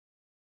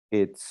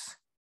 it's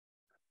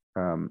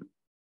let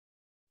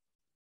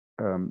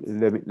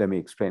me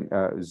explain.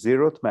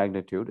 0th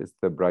magnitude is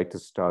the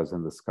brightest stars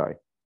in the sky.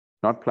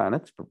 not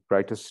planets, but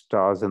brightest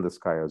stars in the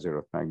sky are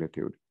 0th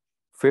magnitude.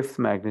 5th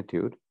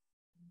magnitude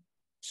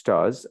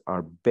stars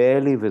are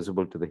barely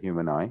visible to the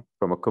human eye.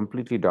 From a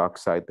completely dark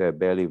side, they're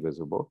barely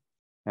visible.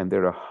 And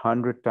they're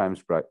 100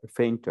 times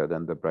fainter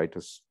than the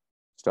brightest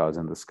stars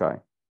in the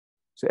sky.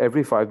 So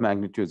every 5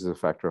 magnitudes is a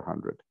factor of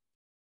 100.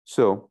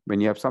 So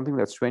when you have something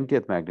that's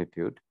 20th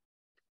magnitude,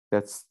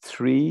 that's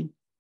 3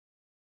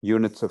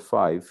 units of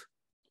 5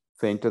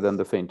 fainter than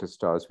the faintest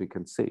stars we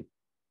can see.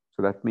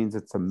 So that means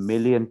it's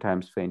 1,000,000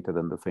 times fainter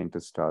than the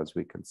faintest stars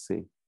we can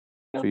see.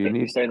 So you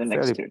need the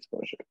next 2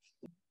 exposures.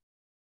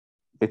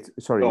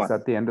 Sorry, is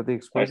that the end of the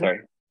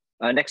exposure?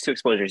 Next 2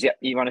 exposures. Yeah,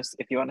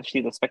 if you want to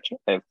see the spectrum,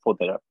 I've pulled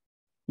it up.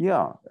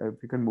 Yeah,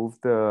 if you can move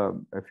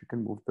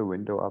the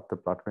window up, the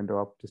plot window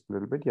up just a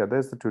little bit. Yeah,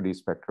 there's the 2D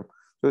spectrum.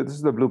 So this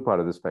is the blue part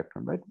of the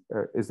spectrum, right?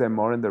 Is there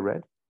more in the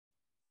red?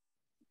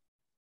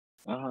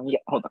 Yeah,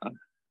 hold on.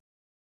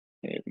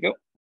 There we go.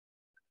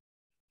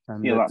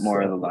 And see a lot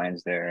more of the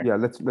lines there. Yeah,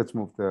 let's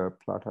move the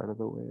plot out of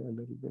the way a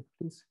little bit,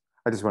 please.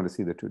 I just want to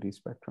see the 2D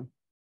spectrum.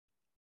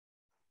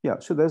 Yeah,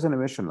 so there's an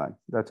emission line.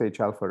 That's H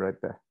alpha right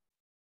there.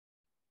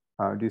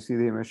 Do you see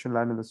the emission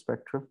line in the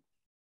spectrum?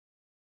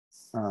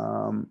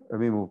 Let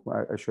me move.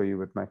 I show you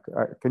with my.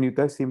 Can you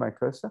guys see my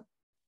cursor?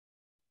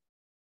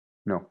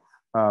 No.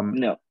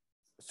 No.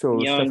 So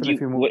Stefan,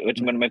 if you move,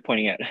 which one am I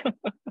pointing at?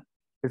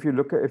 if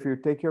you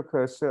take your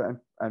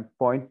cursor and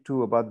point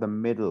to about the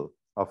middle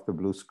of the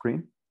blue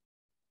screen.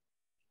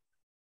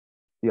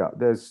 Yeah,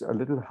 there's a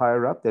little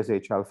higher up. There's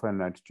H alpha and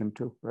nitrogen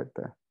 2 right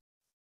there.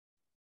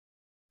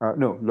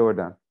 No, lower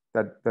down.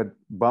 That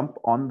bump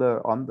on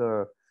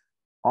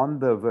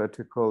the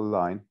vertical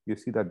line. You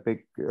see that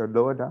big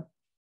lower down.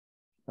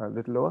 A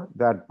little lower,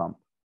 that bump.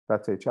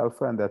 That's H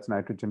alpha, and that's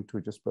nitrogen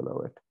 2 just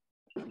below it.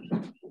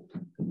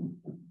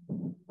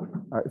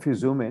 If you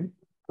zoom in,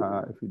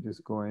 if you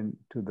just go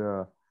into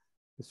the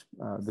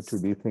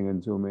 2D thing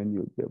and zoom in,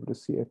 you'll be able to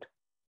see it.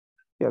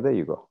 Yeah, there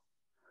you go.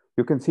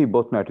 You can see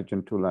both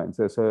nitrogen 2 lines.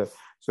 So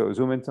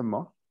zoom in some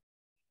more.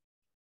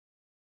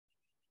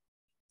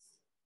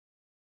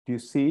 Do you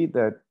see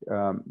that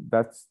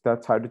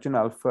that's hydrogen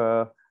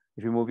alpha?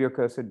 If you move your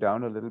cursor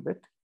down a little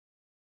bit.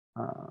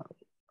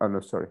 Oh no,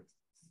 sorry.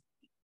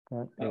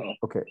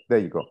 Okay, there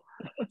you go.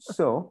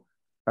 So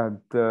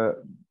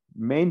the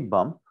main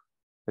bump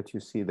that you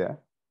see there.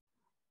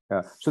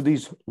 So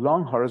these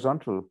long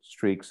horizontal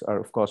streaks are,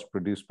 of course,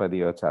 produced by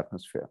the Earth's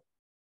atmosphere.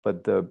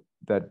 But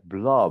that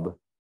blob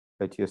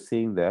that you're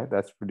seeing there,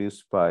 that's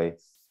produced by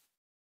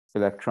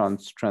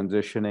electrons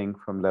transitioning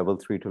from level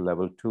 3 to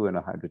level 2 in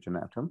a hydrogen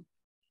atom.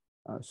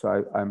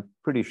 So I'm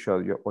pretty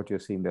sure what you're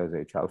seeing there is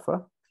H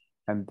alpha.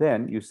 And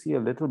then you see a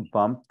little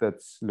bump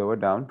that's lower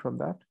down from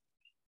that.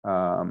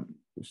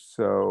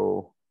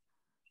 So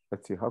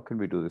let's see, how can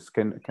we do this?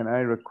 Can I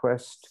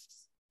request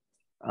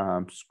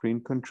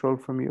screen control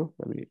from you?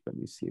 Let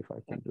me see if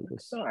I can do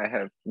this. I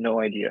have no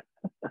idea.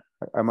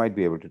 I might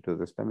be able to do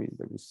this. Let me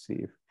see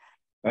if.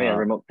 Oh yeah,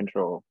 remote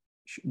control.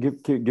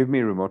 Give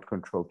me remote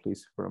control,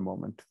 please, for a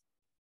moment.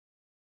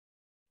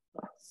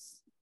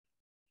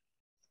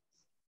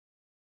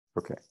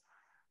 Okay,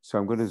 so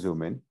I'm going to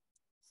zoom in.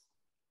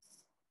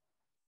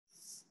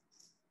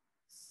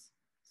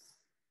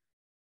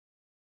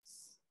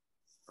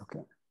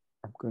 Okay,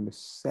 I'm going to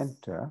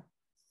center.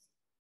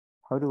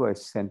 How do I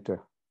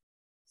center?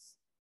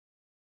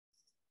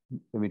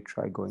 Let me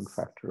try going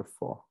factor of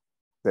 4.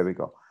 There we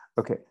go.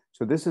 Okay,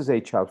 so this is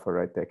H alpha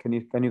right there. Can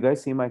you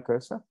guys see my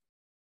cursor?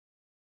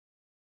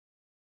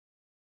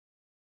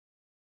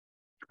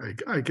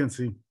 I can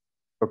see.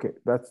 Okay,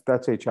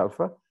 that's H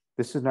alpha.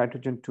 This is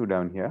nitrogen 2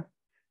 down here,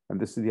 and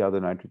this is the other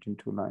nitrogen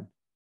 2 line.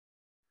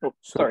 Oh,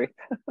 sorry.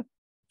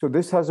 So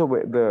this has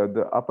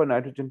the upper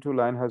nitrogen 2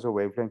 line has a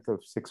wavelength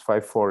of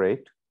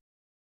 6548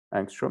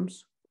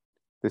 angstroms.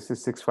 This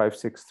is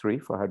 6563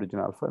 for hydrogen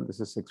alpha, and this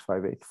is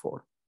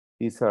 6584.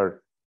 These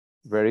are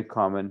very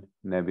common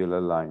nebula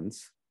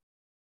lines.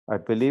 I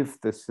believe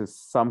this is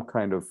some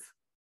kind of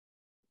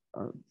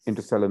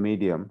interstellar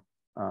medium.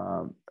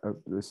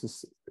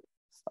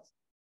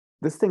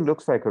 This thing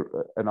looks like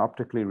an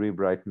optically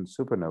rebrightened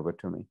supernova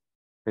to me.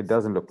 It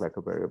doesn't look like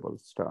a variable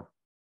star.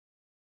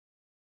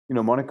 You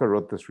know, Monika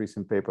wrote this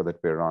recent paper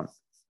that we're on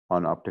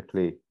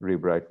optical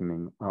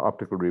rebrightening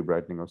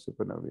of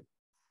supernovae.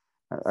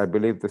 I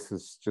believe this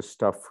is just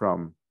stuff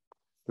from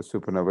the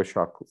supernova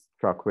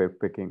shock wave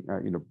picking,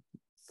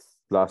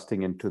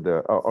 blasting into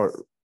the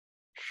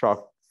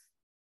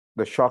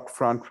shock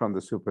front from the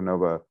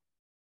supernova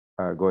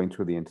going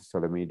through the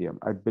interstellar medium.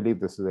 I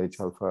believe this is H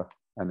alpha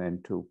and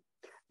N2.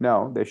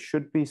 Now, there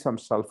should be some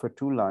sulfur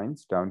 2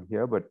 lines down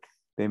here, but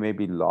they may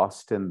be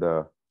lost in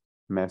the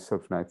mess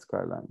of night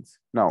sky lines.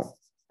 Now,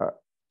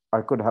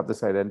 I could have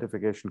this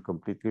identification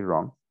completely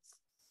wrong,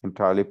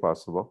 entirely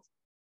possible.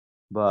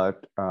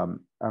 But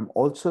I'm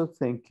also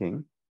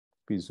thinking,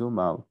 if we zoom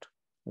out,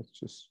 let's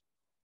just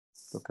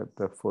look at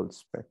the full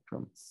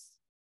spectrum.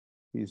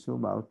 We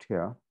zoom out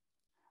here.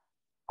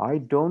 I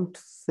don't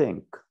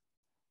think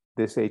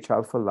this H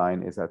alpha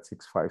line is at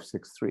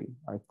 6563.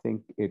 I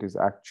think it is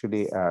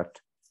actually at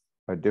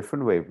a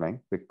different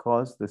wavelength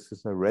because this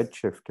is a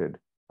redshifted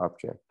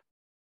object.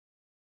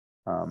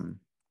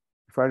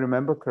 If I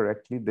remember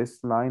correctly,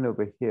 this line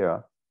over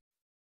here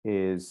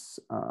is,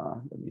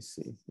 let me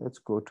see, let's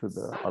go to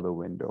the other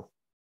window.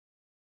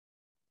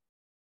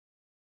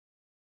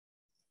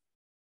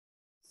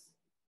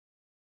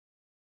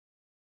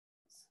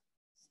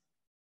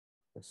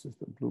 This is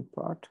the blue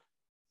part.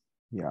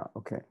 Yeah,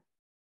 okay.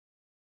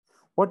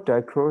 What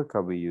dichroic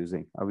are we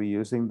using? Are we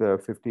using the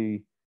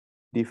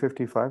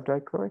D55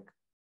 dichroic?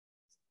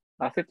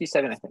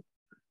 57, I think.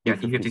 Yeah,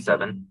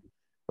 D57.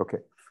 Okay.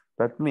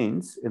 That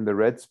means in the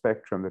red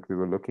spectrum that we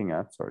were looking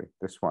at, sorry,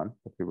 this one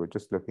that we were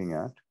just looking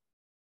at,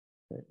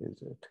 where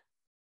is it?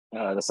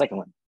 The second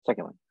one.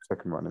 Second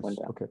one is,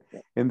 okay.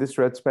 Yeah. In this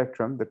red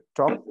spectrum, the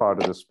top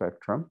part of the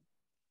spectrum,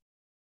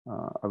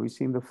 are we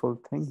seeing the full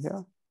thing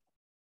here?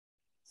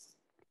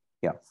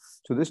 Yeah.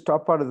 So this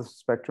top part of the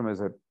spectrum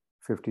is at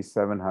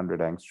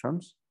 5,700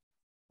 angstroms.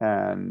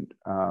 And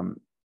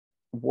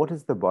what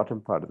is the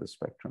bottom part of the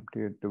spectrum?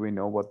 Do we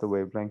know what the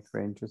wavelength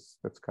range is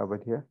that's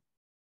covered here?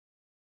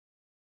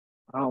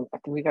 I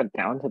think we got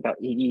down to about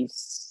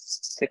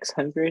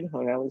 8,600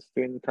 when I was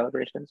doing the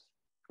calibrations.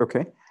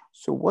 Okay.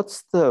 So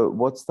what's the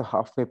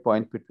halfway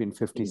point between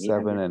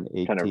 57 and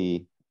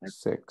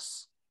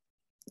 86?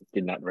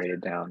 Did not write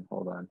it down.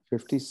 Hold on.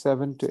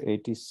 57 to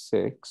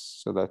 86.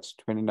 So that's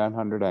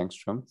 2,900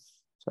 angstrom.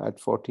 So at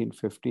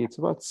 1450, it's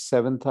about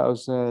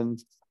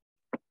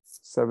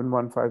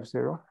 7,150,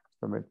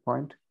 the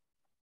midpoint.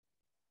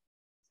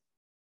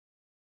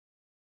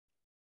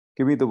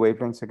 Give me the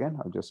wavelengths again.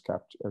 I'll just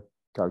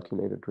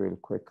calculate it real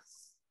quick.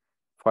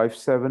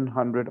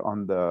 5,700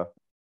 on the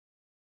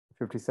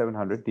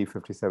 5,700,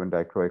 D57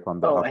 dichroic on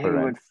the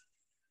upper end.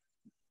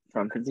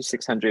 From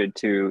 5,600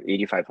 to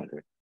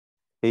 8,500.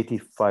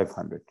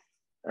 8,500.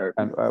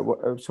 And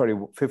sorry,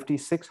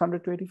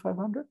 5,600 to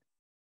 8,500?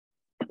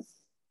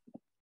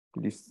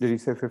 Did you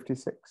say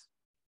 56?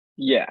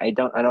 Yeah, I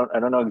don't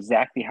know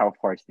exactly how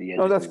far to the edge.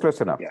 No, that's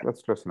close enough. Yeah.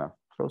 That's close enough.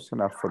 Close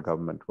enough for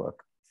government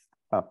work.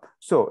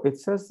 So it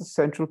says the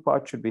central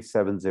part should be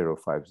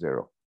 7,050.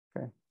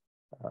 Okay,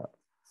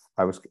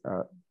 I was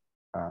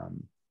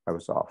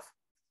off.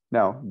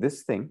 Now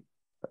this thing,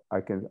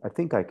 I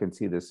think I can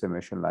see this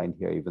emission line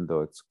here, even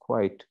though it's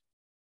quite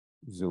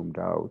zoomed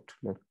out.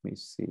 Let me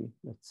see.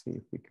 Let's see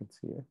if we can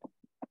see it.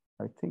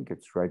 I think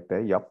it's right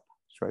there. Yep,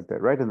 it's right there,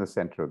 right in the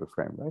center of the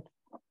frame, right?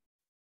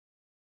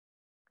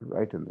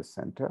 Right in the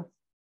center.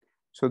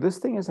 So this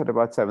thing is at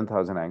about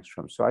 7,000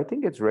 angstroms. So I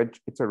think it's a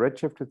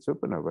redshifted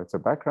supernova. It's a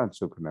background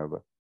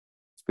supernova.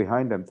 It's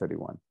behind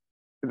M31.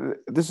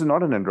 This is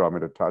not an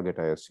Andromeda target,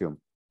 I assume.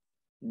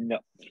 No.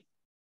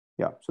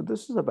 Yeah, so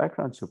this is a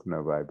background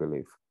supernova, I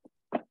believe.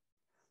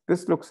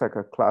 This looks like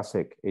a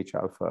classic H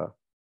alpha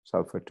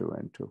sulfur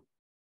 2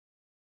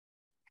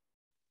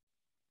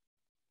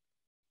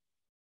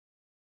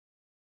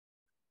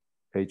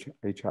 N2.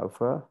 H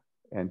alpha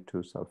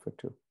N2 sulfur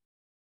 2.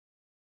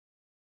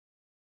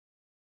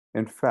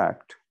 In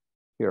fact,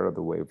 here are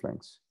the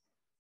wavelengths.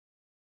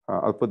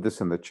 I'll put this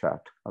in the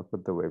chat. I'll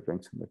put the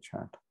wavelengths in the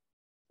chat.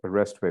 The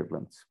rest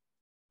wavelengths.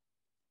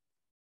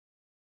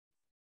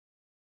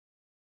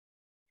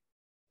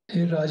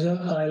 Hey Raja,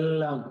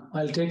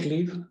 I'll take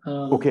leave.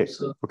 Okay.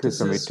 So okay. This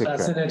is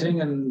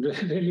fascinating and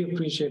really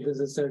appreciate this.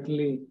 Is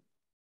certainly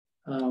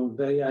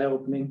very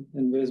eye-opening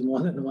in ways more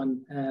than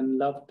one, and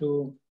love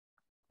to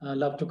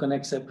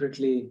connect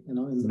separately. In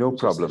the no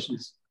problem.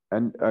 Sessions.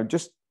 And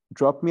just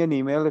drop me an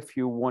email if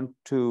you want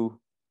to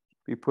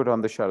be put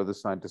on the Shadow the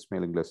Scientist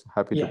mailing list.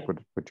 Happy to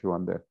put you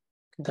on there.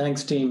 Okay.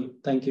 Thanks, team.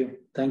 Thank you.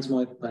 Thanks,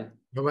 Mohit. Bye.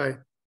 Bye-bye.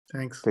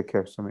 Thanks. Take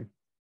care, Sami.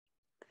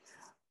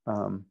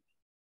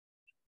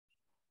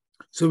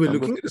 So we're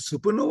looking at a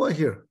supernova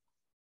here.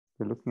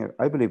 We're looking at,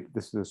 I believe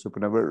this is a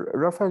supernova.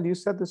 Rafael, you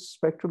said the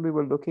spectrum we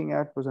were looking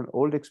at was an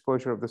old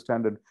exposure of the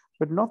standard,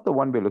 but not the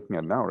one we're looking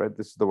at now, right?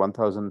 This is the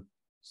 1,000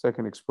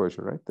 second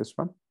exposure, right? This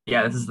one?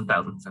 Yeah, this is the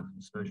 1,000 second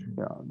exposure.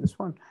 Yeah, this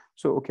one.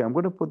 So, okay, I'm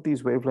going to put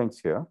these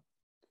wavelengths here.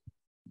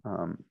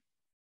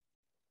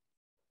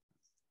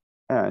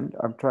 And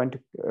I'm trying to,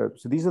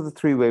 so these are the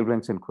three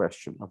wavelengths in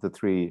question of the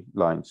three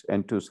lines,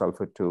 N2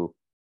 sulfur 2,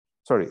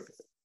 sorry,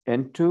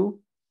 N2,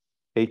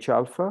 H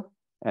alpha,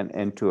 and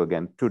N2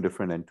 again, two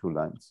different N2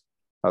 lines.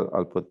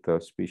 I'll put the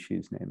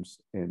species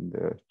names in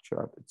the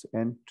chart. It's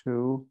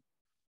N2,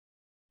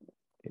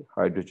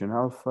 hydrogen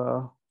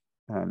alpha,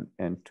 and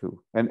N2.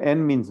 And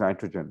N means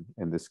nitrogen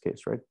in this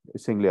case, right?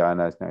 Singly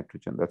ionized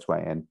nitrogen, that's why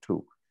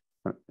N2.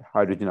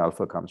 Hydrogen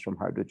alpha comes from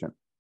hydrogen.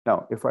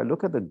 Now, if I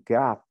look at the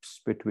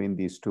gaps between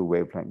these two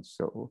wavelengths,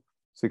 so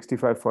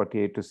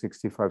 6548 to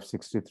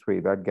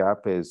 6563, that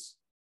gap is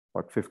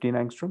what, 15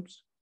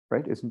 angstroms,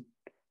 right? Isn't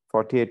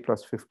 48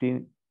 plus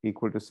 15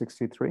 equal to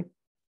 63?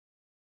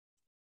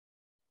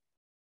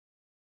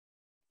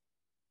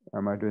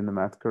 Am I doing the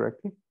math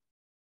correctly?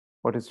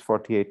 What is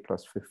 48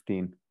 plus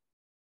 15?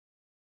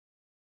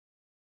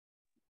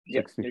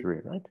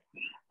 63, right?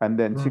 And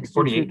then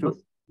 63 to,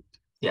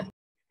 yeah.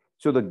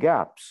 So the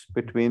gaps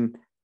between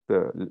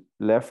the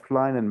left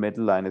line and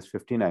middle line is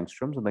 15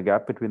 angstroms, and the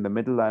gap between the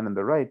middle line and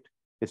the right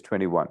is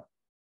 21.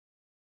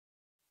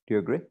 Do you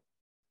agree?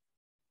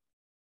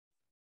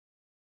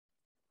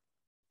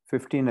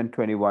 15 and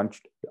 21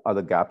 are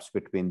the gaps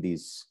between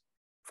these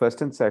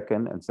first and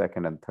second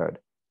and third.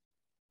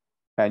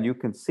 And you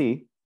can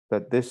see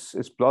that this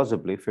is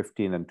plausibly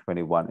 15 and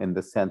 21 in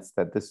the sense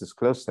that this is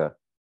closer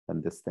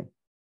than this thing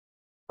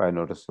by a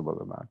noticeable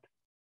amount.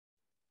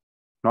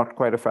 Not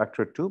quite a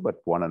factor of 2,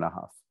 but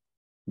 1.5.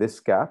 This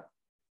gap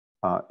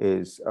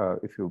is,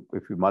 if you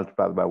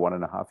multiply by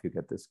 1.5, you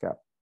get this gap.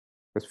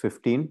 Because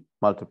 15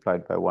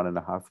 multiplied by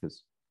 1.5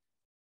 is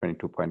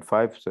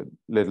 22.5, so a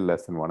little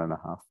less than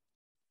 1.5.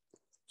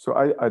 So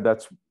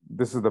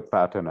this is the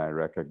pattern I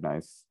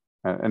recognize.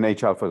 And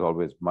H alpha is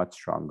always much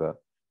stronger.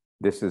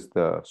 This is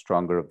the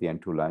stronger of the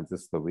N2 lines.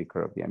 This is the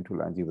weaker of the N2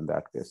 lines, even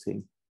that we're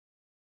seeing.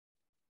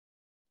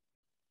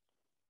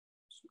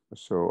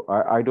 So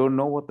I don't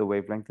know what the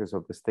wavelength is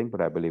of this thing,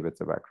 but I believe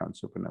it's a background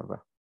supernova.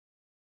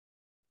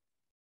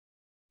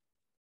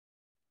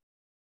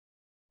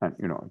 And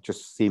it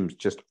just seems,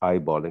 just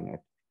eyeballing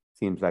it,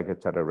 seems like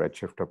it's at a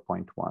redshift of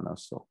 0.1 or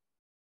so.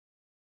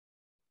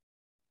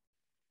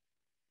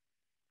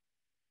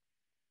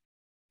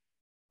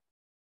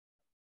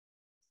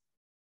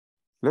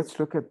 Let's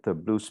look at the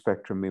blue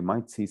spectrum. We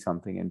might see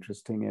something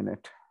interesting in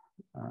it.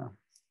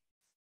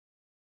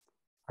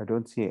 I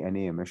don't see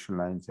any emission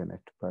lines in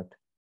it, but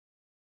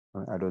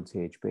I don't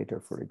see H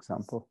beta, for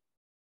example.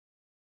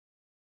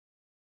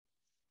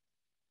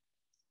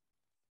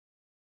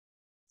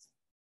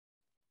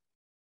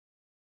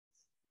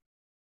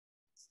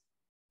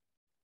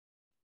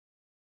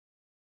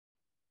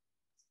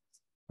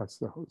 That's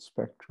the whole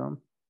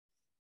spectrum.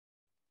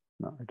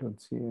 No, I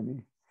don't see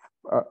any.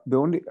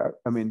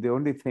 The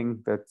only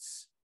thing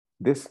that's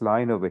this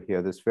line over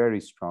here, this very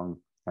strong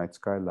night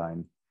sky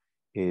line,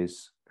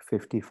 is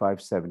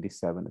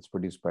 5577. It's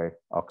produced by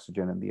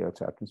oxygen in the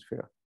Earth's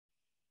atmosphere.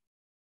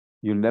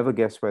 You'll never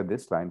guess where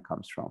this line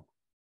comes from.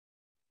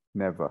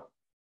 Never.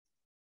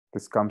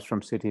 This comes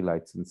from city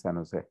lights in San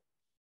Jose.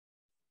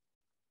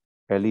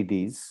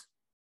 LEDs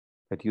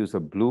that use a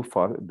blue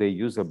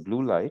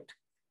light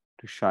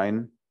to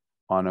shine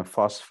on a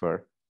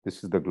phosphor.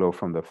 This is the glow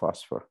from the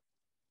phosphor.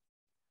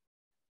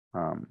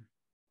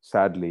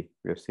 Sadly,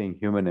 we are seeing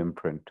human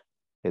imprint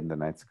in the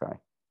night sky.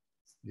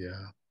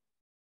 Yeah.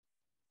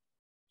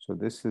 So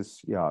this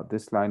is,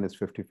 this line is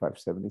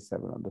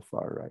 5577 on the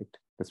far right.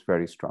 This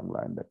very strong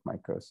line that my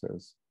cursor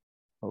is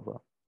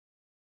over.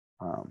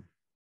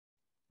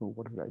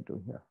 What did I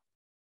do here?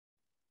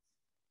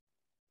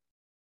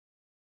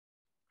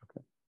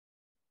 Okay.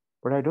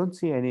 But I don't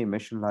see any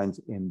emission lines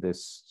in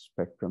this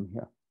spectrum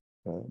here,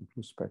 the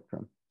blue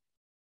spectrum.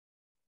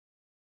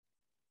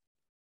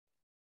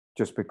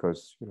 Just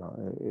because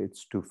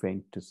it's too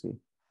faint to see.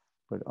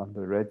 But on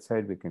the red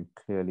side, we can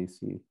clearly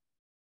see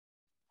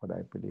what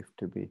I believe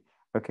to be.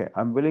 Okay,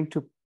 I'm willing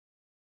to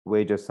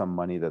wager some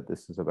money that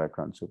this is a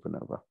background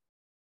supernova.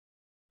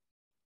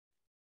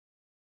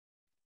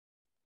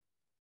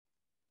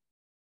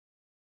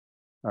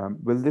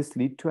 Will this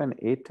lead to an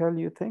ATEL,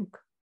 you think?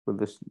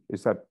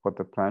 Is that what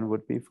the plan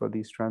would be for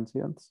these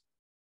transients?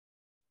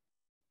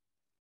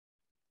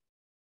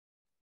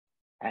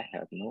 I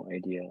have no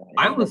idea.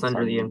 I was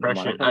under the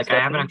impression, I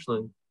haven't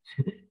actually,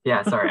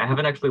 I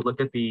haven't actually looked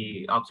at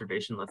the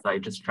observation list. I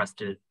just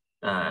trusted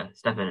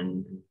Stefan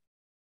and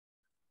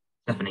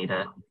Stephanie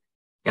to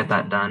get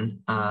that done.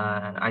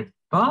 I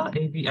thought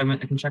maybe, I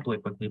can check really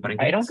quickly, but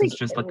I don't think it's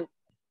just like.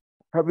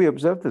 Have we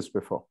observed this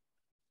before?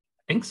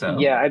 I think so.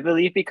 Yeah, I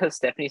believe because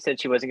Stephanie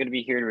said she wasn't going to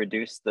be here to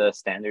reduce the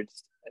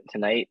standards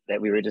tonight, that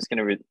we were just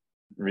going to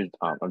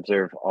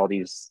observe all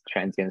these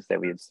transients that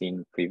we had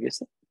seen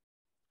previously.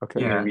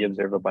 Okay. Yeah. We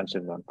observe a bunch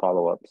of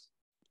follow-ups.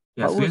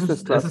 Yeah, so this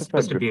is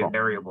supposed to be a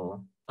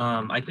variable.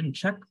 I can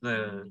check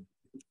the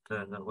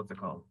what's it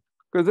called?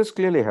 Because this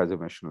clearly has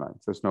emission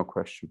lines. There's no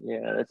question.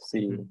 Yeah, let's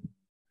see.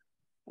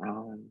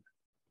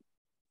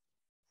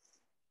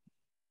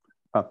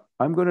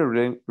 I'm going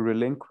to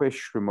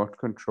relinquish remote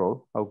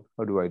control. How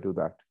do I do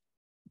that?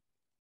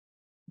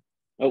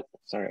 Oh,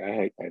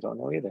 sorry, I don't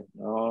know either.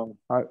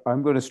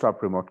 I'm going to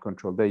stop remote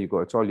control. There you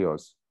go. It's all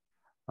yours.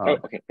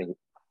 Okay, thank you.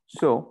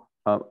 So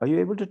are you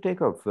able to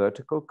take a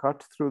vertical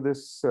cut through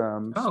this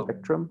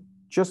spectrum?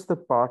 Just the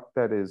part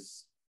that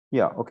is,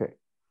 okay.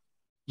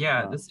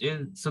 Yeah, this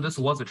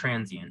was a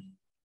transient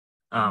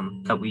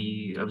that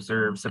we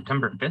observed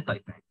September 5th, I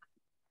think.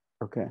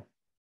 Okay.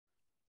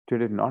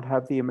 Did it not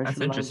have the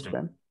emission lines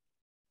then?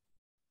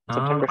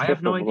 September 5th I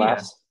have no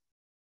idea.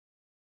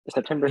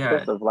 September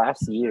 5th of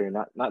last year,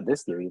 not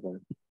this year even.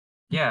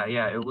 Yeah,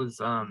 it was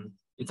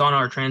it's on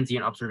our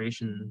transient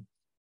observation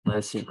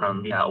list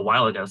from a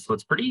while ago. So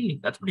that's pretty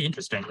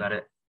interesting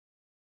that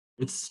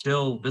it's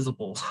still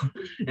visible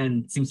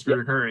and seems to be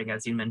recurring,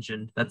 as you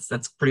mentioned.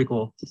 That's pretty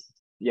cool.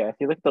 Yeah, if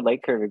you look at the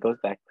light curve, it goes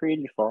back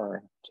pretty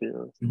far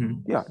too.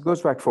 Yeah, it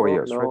goes back 4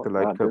 years, right? The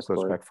light curve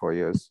goes back 4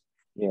 years.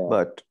 Yeah.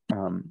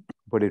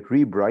 But it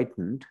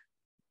re-brightened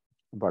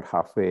about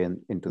halfway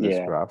into this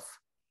graph,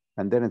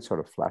 and then it sort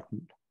of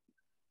flattened.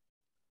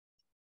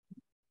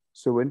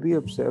 So when we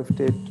observed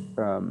it,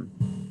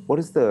 what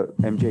is the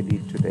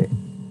MJD today?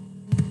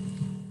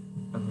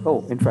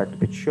 Oh, in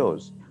fact, it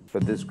shows.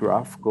 But this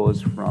graph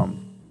goes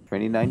from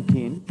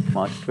 2019,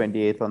 March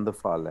 28th on the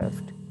far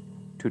left,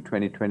 to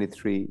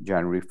 2023,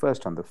 January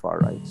 1st on the far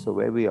right. So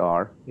where we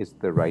are is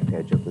the right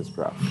edge of this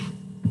graph.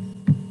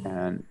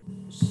 And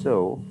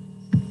so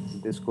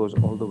this goes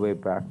all the way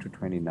back to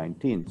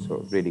 2019. So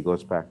it really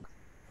goes back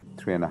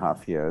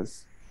 3.5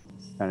 years.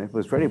 And it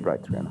was very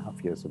bright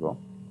 3.5 years ago.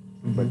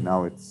 But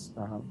now it's,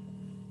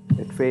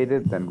 it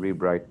faded, then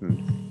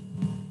re-brightened.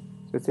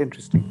 So it's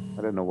interesting.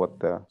 I don't know what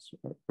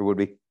it would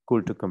be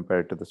cool to compare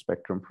it to the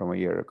spectrum from a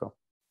year ago.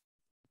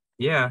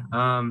 Yeah,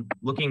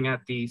 looking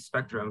at the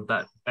spectrum,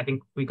 that I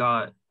think we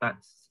got that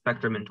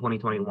spectrum in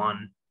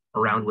 2021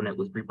 around when it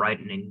was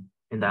re-brightening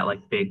in that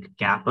like big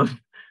gap of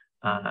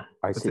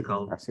what's it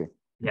called? I see.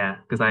 Yeah,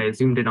 because I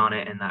zoomed in on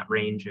it and that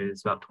range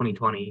is about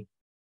 2020,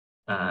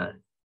 what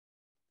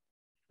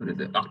is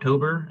it,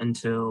 October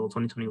until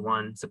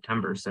 2021,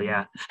 September. So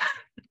yeah.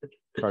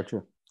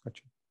 Gotcha.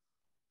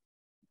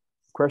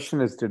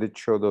 Question is, did it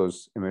show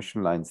those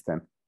emission lines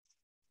then?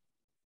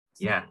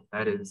 Yeah,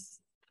 that is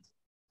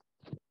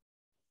a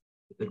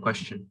good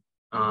question.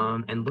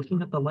 And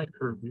looking at the light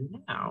curve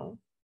now,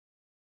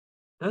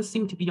 it does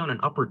seem to be on an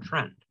upward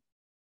trend.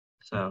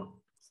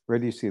 So where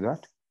do you see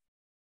that?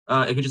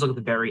 If you just look at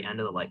the very end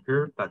of the light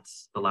curve,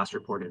 that's the last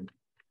reported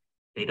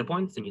data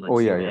points, and you like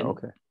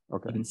okay. You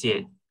can see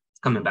it's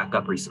coming back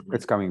up recently.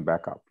 It's coming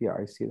back up. Yeah,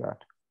 I see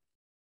that,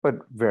 but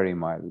very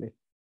mildly.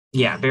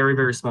 Yeah, very,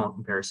 very small in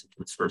comparison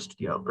to its first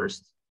few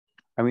outbursts.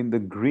 I mean, the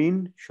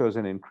green shows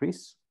an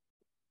increase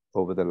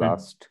over the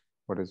last,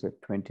 what is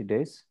it, 20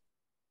 days?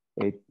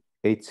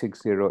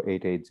 860,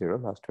 880,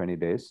 last 20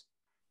 days.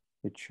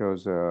 It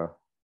shows a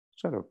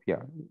sort of,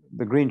 yeah,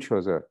 the green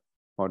shows a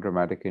more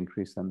dramatic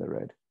increase than the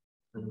red.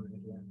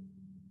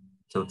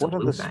 So it's what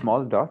are the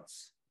small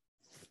dots?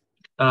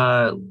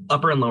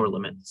 Upper and lower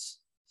limits.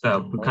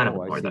 So we kind of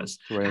ignore those.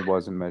 Where it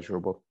wasn't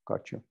measurable.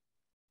 Gotcha.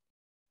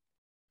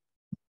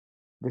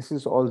 This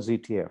is all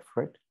ZTF,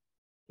 right?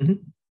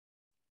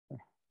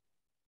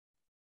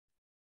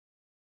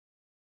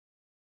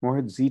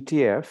 Mohit,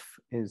 ZTF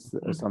is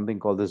something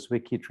called the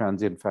Zwicky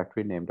Transient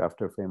Factory, named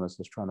after a famous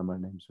astronomer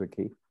named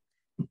Zwicky.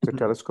 It's a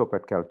telescope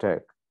at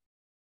Caltech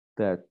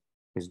that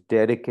is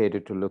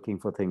dedicated to looking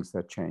for things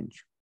that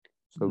change.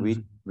 So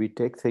we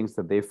take things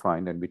that they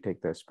find and we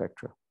take their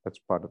spectra. That's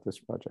part of this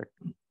project.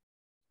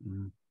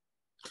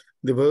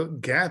 There were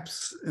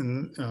gaps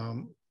in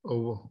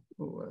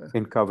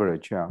in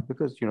coverage, yeah,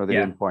 because they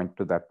didn't point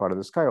to that part of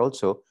the sky.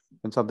 Also,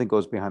 when something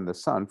goes behind the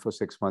sun for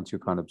 6 months, you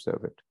can't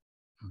observe it.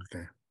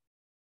 Okay.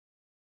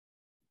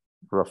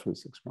 Roughly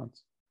 6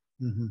 months.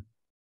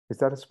 Is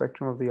that a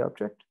spectrum of the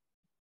object?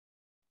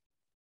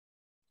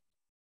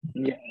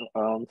 Yeah,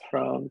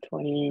 from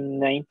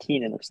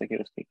 2019, it looks like it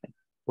was taken.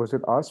 Was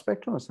it our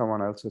spectrum or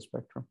someone else's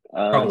spectrum?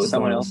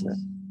 Someone else's.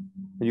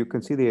 You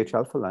can see the H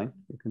alpha line.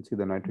 You can see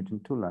the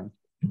nitrogen 2 line.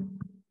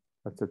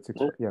 That's at 6.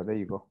 Oh. Yeah, there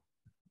you go.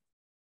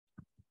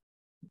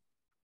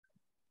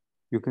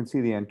 You can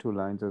see the N2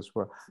 lines as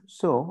well.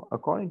 So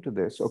according to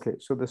this, okay,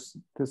 so this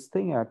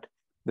thing at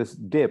this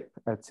dip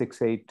at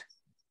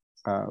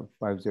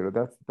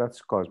 6850,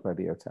 that's caused by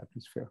the Earth's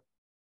atmosphere.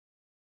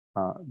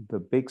 The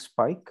big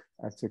spike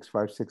at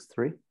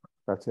 6563,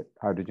 that's it,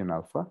 hydrogen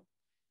alpha.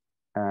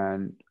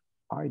 And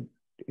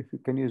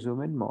can you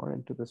zoom in more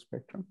into the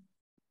spectrum?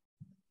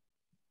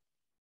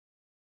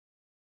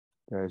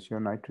 There's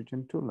your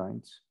nitrogen 2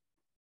 lines.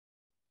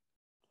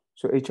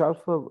 So H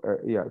alpha,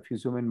 yeah, if you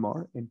zoom in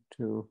more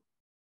into,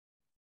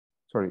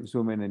 sorry,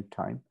 zoom in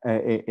time,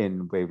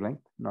 in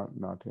wavelength,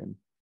 not in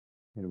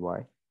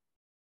Y.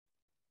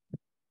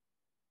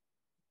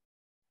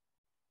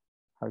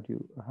 How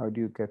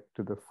do you get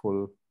to the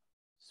full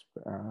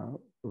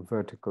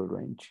vertical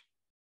range?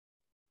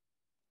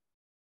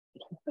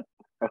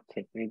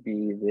 Okay,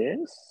 maybe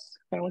this.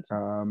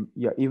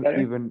 Yeah,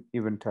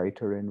 even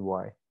tighter in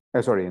Y.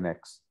 Sorry, in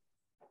X.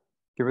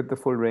 Give it the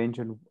full range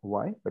in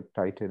Y, but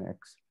tight in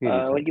X.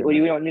 What do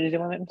you want me to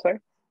do on it? I'm sorry.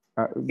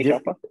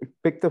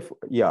 Pick the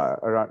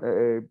around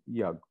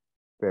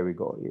there we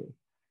go. Yeah.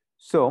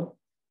 So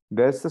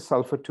there's the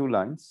sulfur 2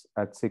 lines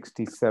at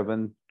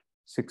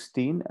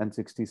 6716 and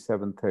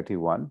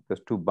 6731.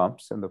 There's 2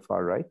 bumps in the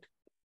far right.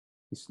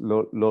 These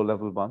low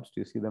level bumps.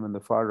 Do you see them in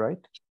the far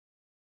right?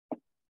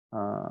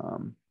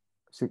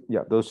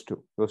 Yeah, those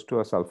two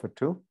are sulfur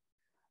 2.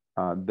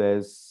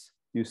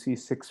 You see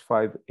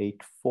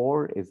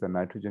 6584 is the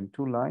nitrogen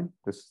 2 line.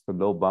 This is the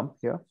low bump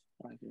here.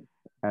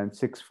 And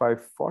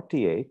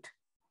 6548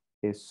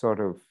 is sort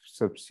of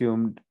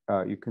subsumed.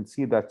 You can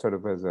see that sort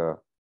of as a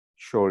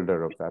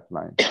shoulder of that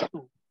line.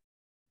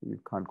 You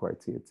can't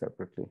quite see it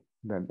separately.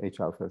 Then H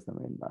alpha is the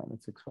main line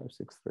at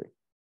 6563.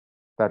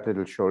 That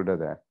little shoulder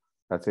there,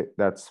 that's it.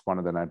 That's one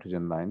of the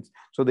nitrogen lines.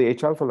 So the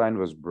H alpha line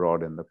was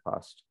broad in the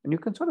past. And you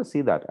can sort of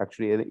see that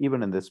actually,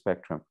 even in this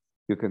spectrum.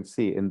 You can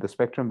see in the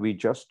spectrum we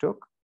just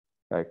took,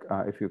 like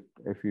if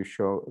you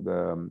show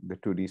the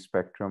 2D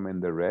spectrum in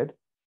the red,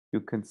 you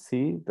can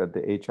see that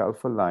the H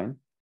alpha line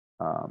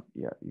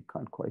Yeah, you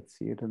can't quite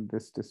see it in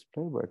this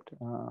display, but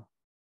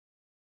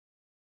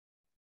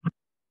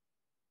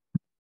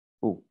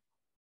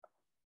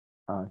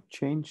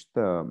change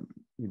the,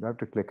 you'll have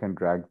to click and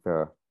drag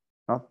the,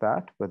 not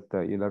that, but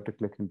you'll have to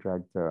click and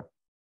drag the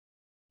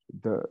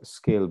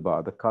scale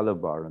bar, the color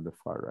bar on the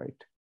far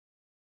right.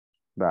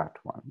 That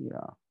one,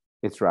 yeah.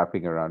 It's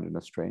wrapping around in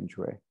a strange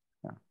way.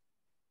 Yeah.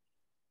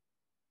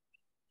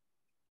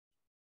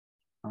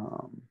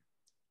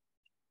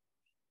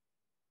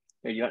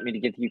 You want me to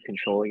give you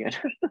control again?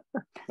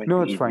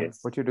 No, it's fine.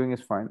 What you're doing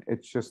is fine.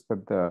 It's just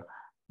that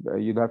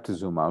you'll have to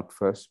zoom out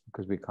first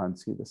because we can't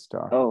see the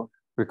star. Oh.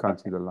 We can't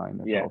see the line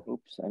at all. Yeah,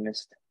 oops, I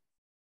missed.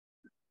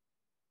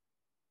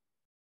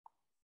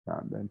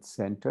 And then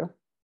center.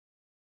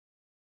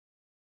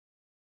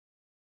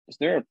 Is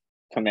there a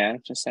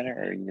command to center,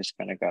 or you just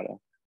kind of gotta?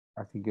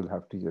 I think you'll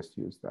have to just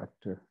use that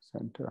to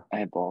center.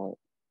 Eyeball it.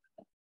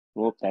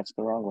 Whoop, that's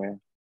the wrong way.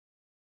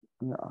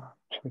 Yeah,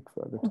 click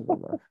further to the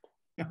left.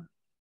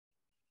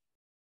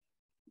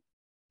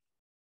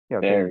 Yeah,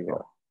 there you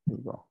go. There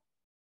you go.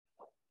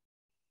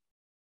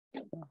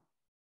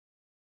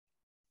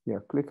 Yeah,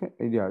 click it.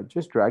 Yeah,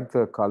 just drag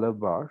the color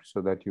bar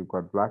so that you've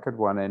got black at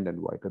one end and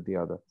white at the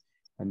other,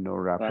 and no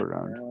wrap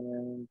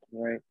around.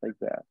 Right, like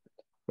that.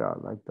 Yeah,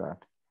 like that.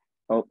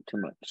 Oh, too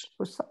much.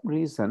 For some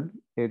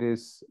reason,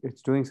 it's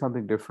doing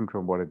something different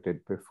from what it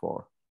did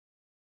before.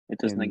 It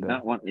does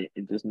not want.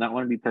 It does not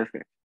want to be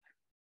perfect.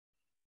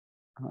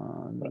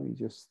 Let me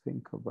just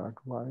think about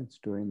why it's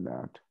doing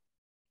that.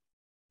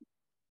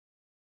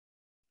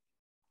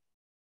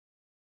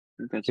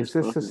 Is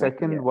this the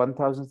second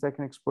 1000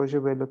 second exposure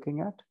we're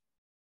looking at?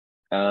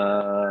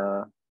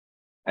 I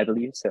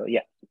believe so,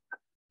 yeah.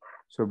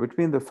 So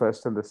between the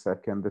first and the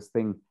second, this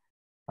thing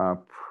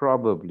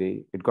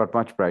probably, it got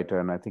much brighter,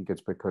 and I think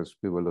it's because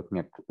we were looking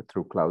at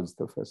through clouds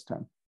the first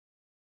time.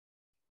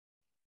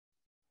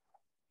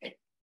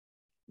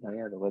 Oh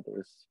yeah, the weather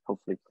is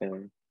hopefully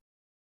clearing.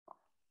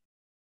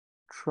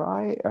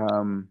 Try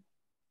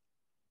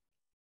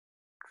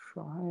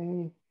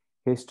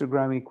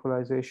histogram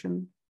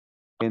equalization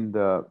in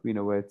the,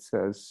 where it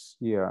says,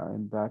 yeah,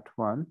 in that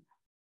one,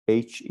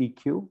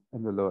 HEQ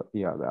in the lower,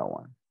 yeah, that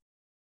one.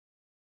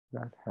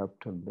 That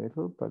helped a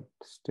little, but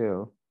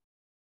still,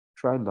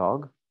 try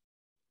log.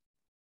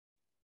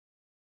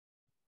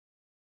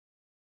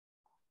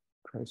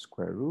 Try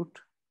square root.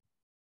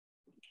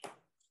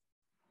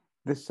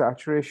 This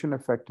saturation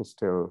effect is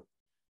still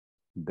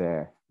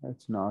there.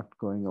 It's not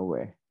going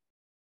away.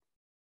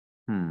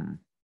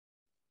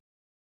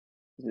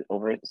 Is it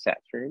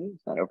oversaturated?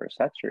 It's not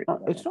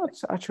oversaturated. It's not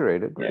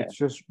saturated, but it's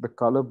just the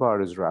color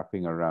bar is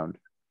wrapping around.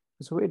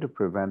 There's a way to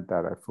prevent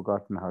that. I've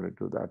forgotten how to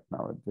do that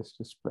now at this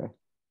display.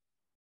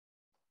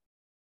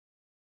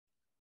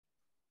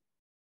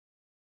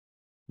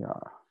 Yeah,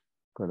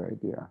 good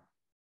idea.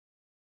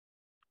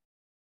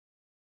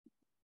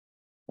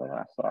 The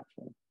last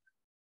option.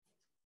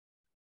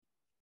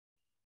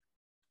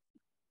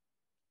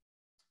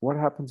 What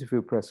happens if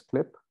you press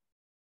clip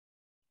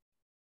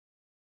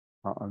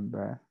on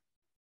there?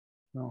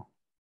 No.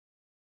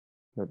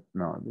 But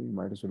no, you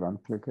might as well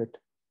unclick it.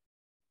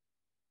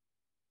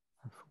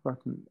 I've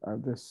forgotten.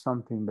 There's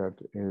something that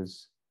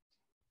is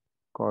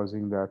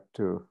causing that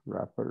to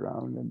wrap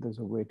around, and there's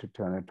a way to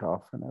turn it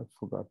off, and I've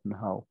forgotten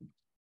how.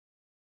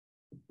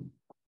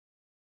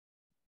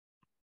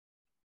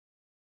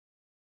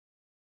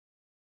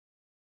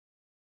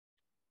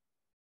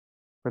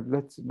 But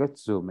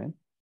let's zoom in.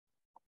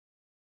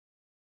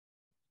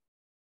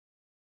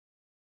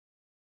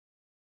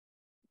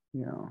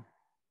 Yeah.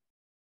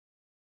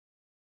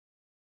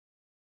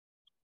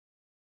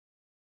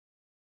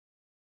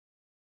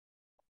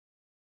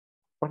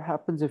 What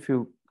happens if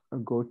you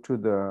go to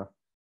the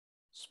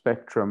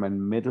spectrum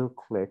and middle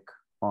click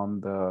on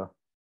the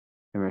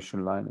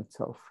emission line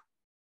itself?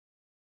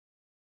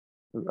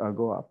 I'll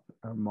go up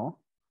more.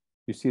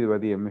 You see where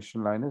the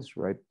emission line is,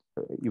 right?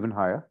 Even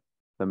higher,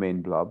 the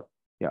main blob.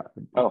 Yeah.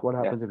 Oh, what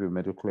happens if you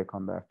middle click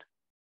on that?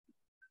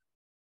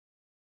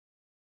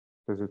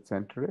 Does it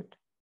center it?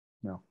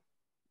 No.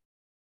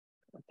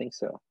 I think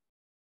so.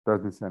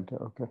 Doesn't center,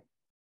 okay.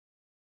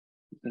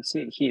 You can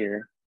see it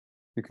here.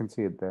 You can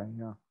see it there,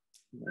 yeah.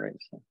 Right.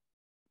 So.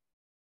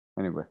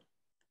 Anyway,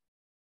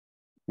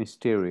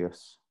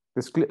 mysterious.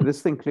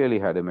 This thing clearly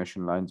had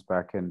emission lines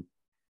back in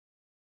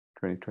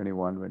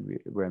 2021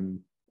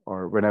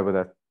 whenever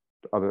that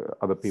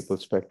other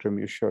people's spectrum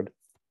you showed.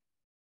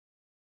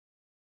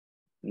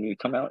 When you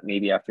come out,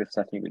 maybe after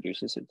Stephanie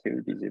reduces it too,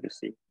 it'd be easier to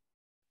see.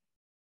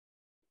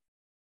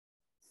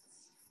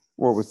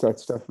 What was that,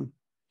 Stefan?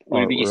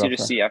 Would it be easier to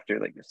see after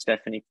like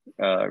Stephanie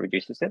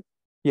reduces it?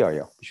 Yeah, we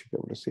should be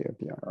able to see it.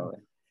 Yeah. Oh.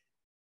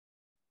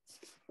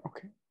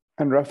 Okay.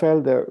 And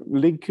Rafael, the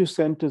link you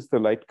sent is the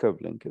light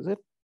curve link, is it?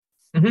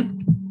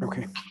 Mm-hmm.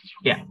 Okay.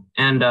 Yeah,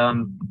 and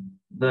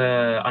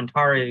the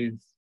Antares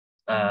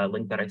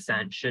link that I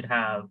sent should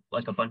have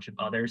like a bunch of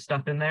other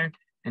stuff in there,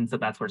 and so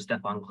that's where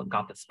Stefan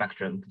got the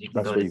spectrum. You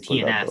can go to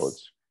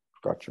TNS.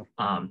 Gotcha.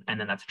 And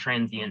then that's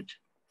transient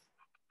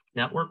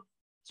network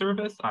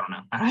service. I don't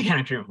know. I can't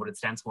actually remember what it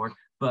stands for,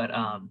 but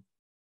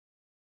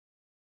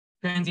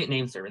transient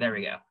name server. There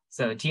we go.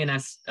 So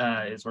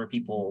TNS is where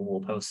people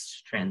will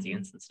post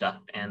transients and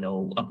stuff, and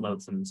they'll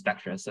upload some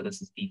spectra. So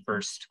this is the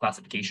first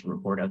classification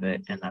report of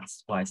it, and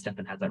that's why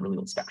Stefan has that really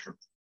old spectrum.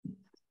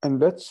 And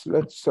let's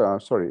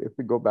sorry, if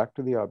we go back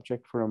to the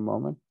object for a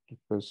moment,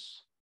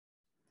 because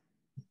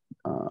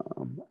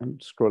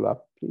and scroll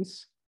up,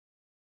 please.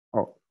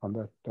 Oh, on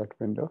that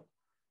window.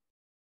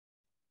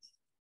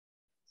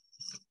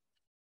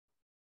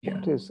 Yeah.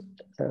 What is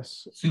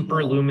S?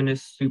 Super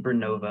luminous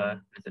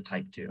supernova is a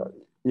type 2.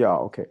 Yeah,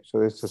 okay.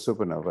 So it's a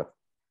supernova.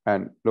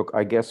 And look,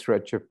 I guess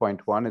redshift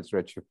 0.1 is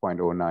redshift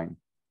 0.09.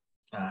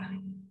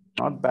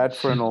 Not bad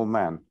for an old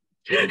man.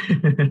 Okay.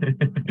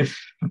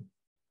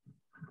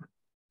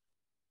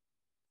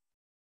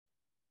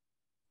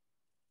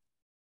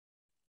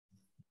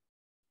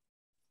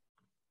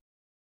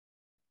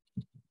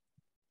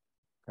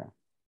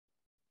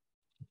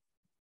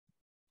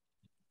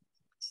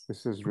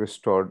 This has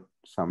restored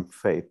some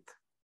faith.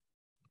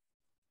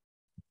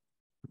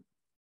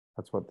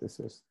 That's what this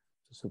is.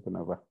 It's a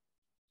supernova.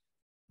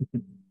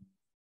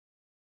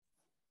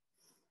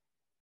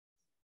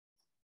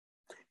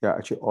 Yeah,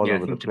 actually all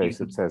over the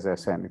place it says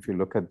SN. If you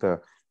look at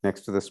the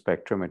next to the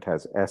spectrum, it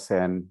has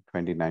SN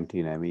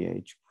 2019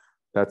 MEH.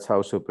 That's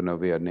how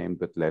supernovae are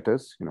named with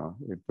letters. You know,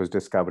 it was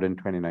discovered in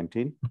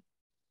 2019.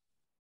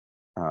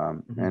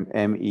 And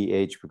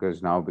MEH,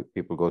 because now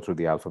people go through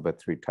the alphabet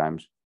 3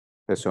 times.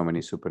 There's so many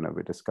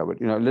supernovae discovered.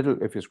 You know,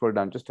 if you scroll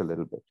down just a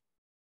little bit,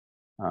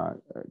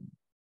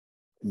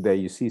 there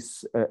you see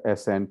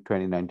SN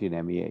 2019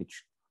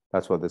 MEH.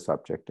 That's what this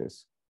object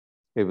is.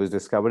 It was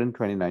discovered in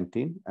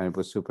 2019, and it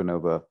was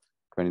supernova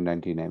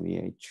 2019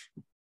 MEH.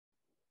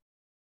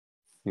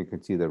 You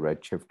can see the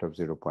redshift of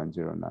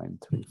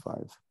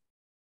 0.0935.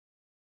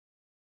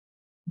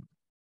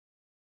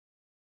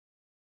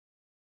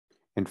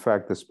 In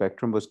fact, the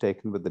spectrum was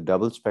taken with the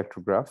double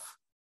spectrograph.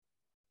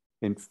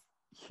 In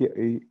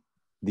here,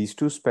 these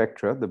 2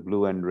 spectra, the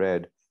blue and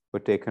red, were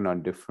taken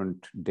on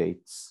different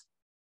dates.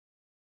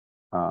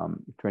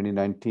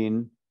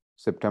 2019,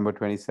 September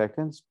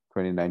 22nd,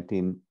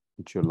 2019,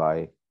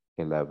 July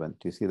 11th.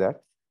 Do you see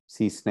that?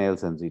 Sea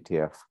snails and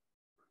ZTF.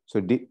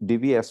 So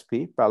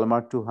DBSP,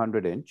 Palomar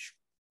 200 inch,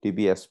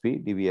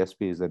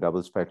 DBSP is the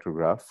double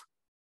spectrograph.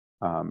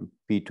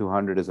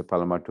 P200 is a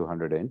Palomar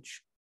 200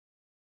 inch.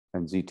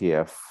 And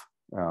ZTF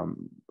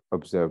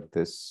observed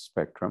this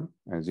spectrum,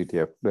 and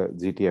the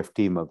ZTF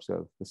team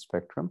observed the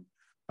spectrum.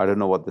 I don't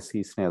know what the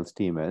sea snails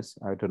team is.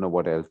 I don't know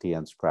what LT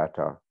and SPRAT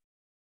are.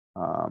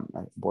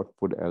 What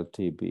would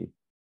LT be?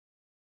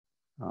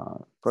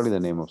 Probably the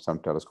name of some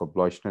telescope,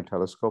 Leuschner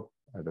telescope.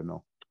 I don't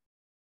know.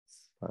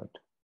 But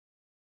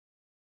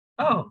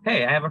oh,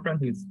 hey, I have a friend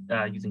who's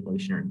using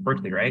Leuschner in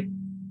Berkeley, right?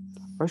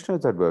 Leuschner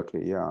is at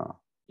Berkeley, yeah.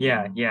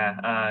 Yeah.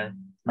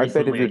 I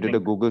bet if you did a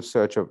Google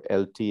search of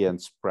LT and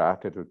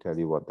SPRAT, it will tell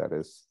you what that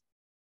is.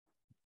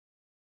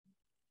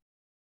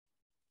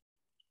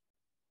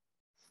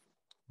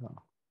 Yeah.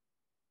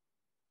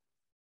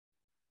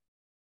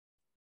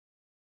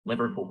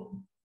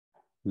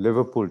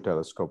 Liverpool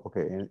telescope,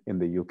 okay, in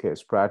the UK.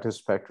 SPRAT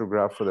is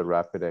spectrograph for the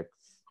rapid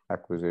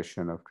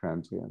acquisition of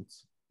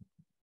transients.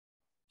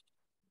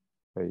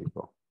 There you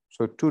go.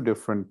 So 2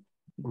 different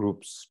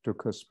groups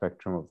took a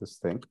spectrum of this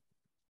thing.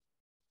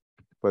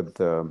 But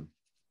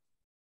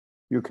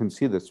you can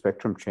see the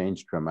spectrum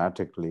changed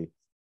dramatically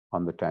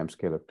on the time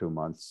scale of 2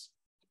 months,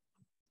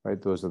 right?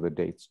 Those are the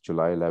dates,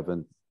 July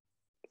 11th,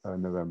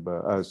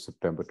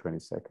 September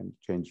 22nd,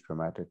 changed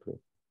dramatically.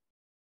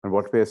 And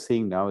what we are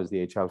seeing now is the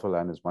H-alpha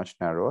line is much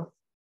narrower.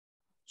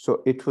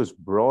 So it was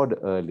broad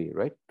early,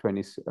 right?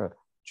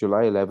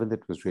 July 11th,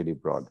 it was really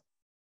broad.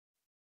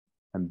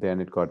 And then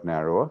it got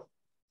narrower.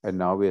 And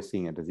now we're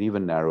seeing it as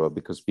even narrower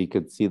because we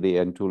could see the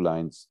N2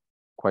 lines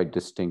quite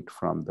distinct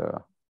from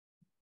the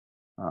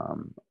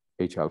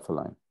H-alpha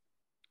line.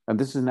 And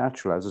this is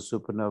natural. As a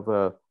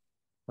supernova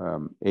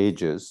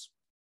ages,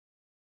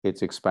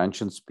 its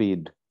expansion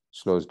speed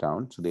slows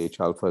down. So the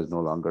H-alpha is no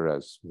longer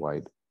as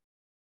wide.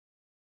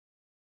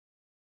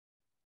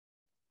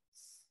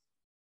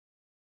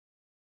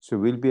 So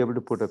we'll be able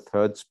to put a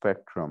 3rd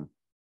spectrum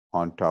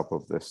on top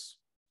of this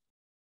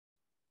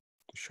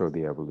to show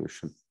the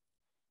evolution.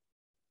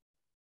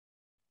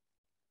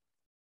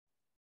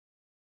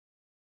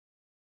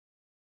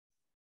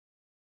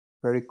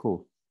 Very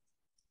cool.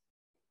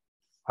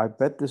 I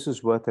bet this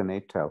is worth an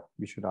ATEL.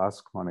 We should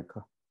ask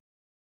Monika.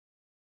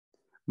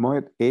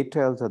 Mohit,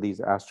 ATELs are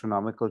these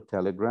astronomical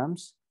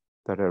telegrams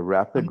that a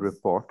rapid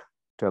report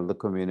tell the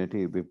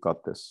community we've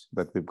got this,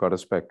 that we've got a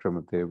spectrum.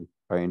 If they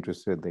are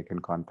interested, they can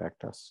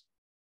contact us.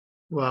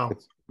 Wow.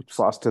 It's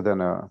faster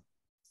than a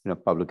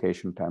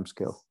publication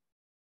timescale.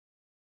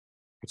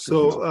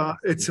 So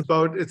it's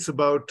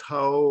about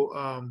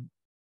how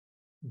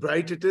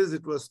bright it is.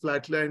 It was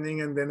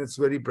flatlining and then it's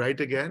very bright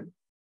again.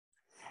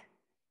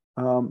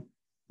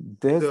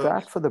 There's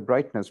that for the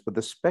brightness, but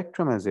the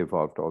spectrum has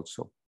evolved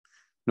also.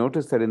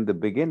 Notice that in the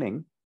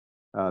beginning,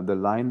 the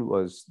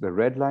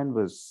red line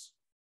was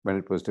when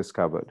it was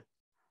discovered.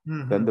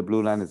 Then the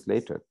blue line is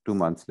later, 2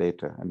 months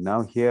later. And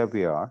now here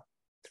we are,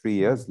 3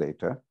 years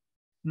later.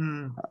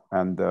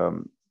 And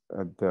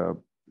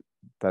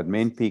that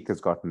main peak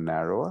has gotten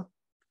narrower.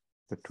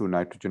 The two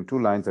nitrogen 2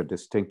 lines are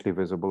distinctly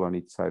visible on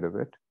each side of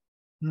it.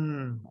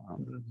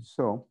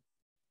 So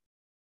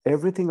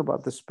everything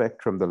about the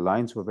spectrum, the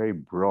lines were very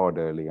broad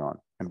early on.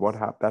 And what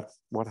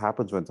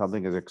happens when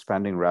something is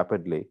expanding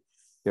rapidly?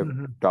 You have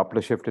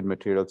Doppler shifted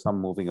material, some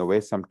moving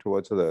away, some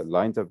towards, so the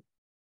lines are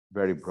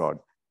very broad.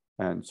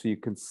 And so you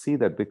can see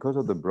that because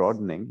of the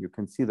broadening, you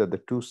can see that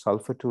the two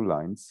sulfur 2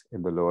 lines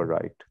in the lower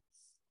right,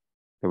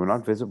 they were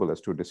not visible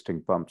as two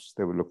distinct bumps.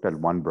 They were looked at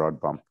one broad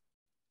bump.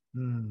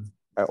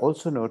 I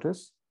also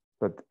noticed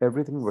that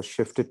everything was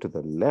shifted to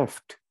the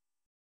left.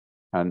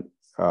 And,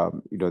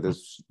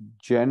 there's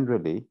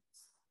generally,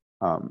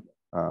 and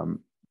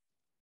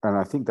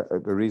I think that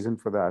the reason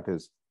for that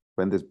is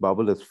when this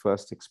bubble is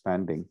first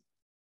expanding,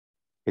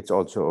 it's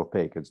also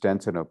opaque, it's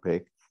dense and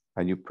opaque,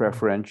 and you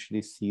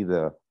preferentially see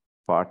the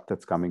part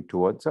that's coming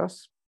towards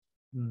us.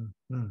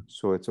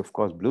 So it's of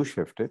course blue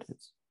shifted,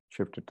 it's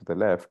shifted to the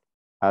left.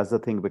 As the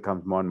thing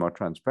becomes more and more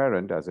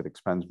transparent, as it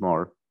expands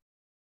more,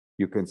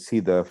 you can see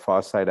the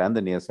far side and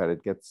the near side,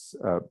 it gets,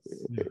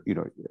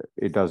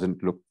 it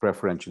doesn't look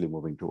preferentially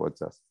moving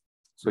towards us.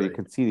 So you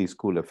can see these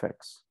cool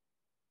effects.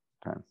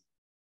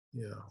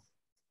 Yeah.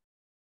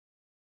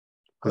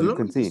 How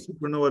long does a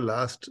supernova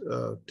last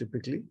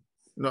typically?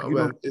 No,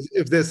 well,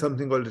 if there's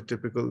something called a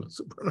typical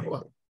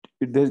supernova.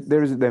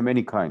 There are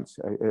many kinds.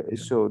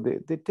 So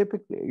they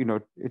typically,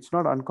 it's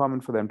not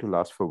uncommon for them to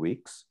last for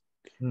weeks.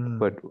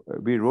 But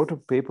we wrote a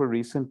paper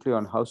recently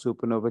on how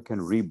supernova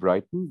can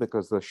re-brighten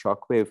because the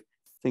shock wave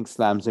thing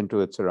slams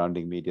into its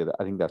surrounding media.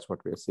 I think that's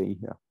what we're seeing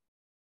here.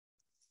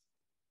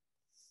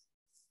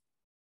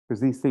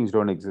 Because these things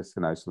don't exist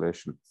in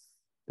isolation.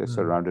 They're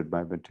surrounded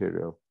by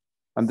material.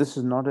 And this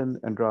is not in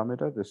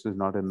Andromeda. This is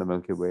not in the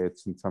Milky Way.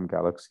 It's in some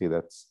galaxy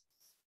that's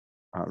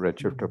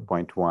redshift of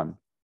 0.1.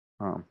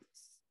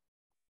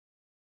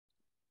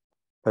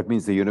 That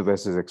means the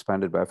universe is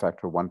expanded by a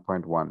factor of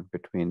 1.1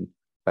 between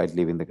light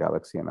leaving the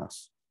galaxy and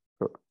us.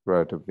 So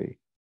relatively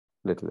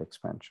little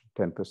expansion,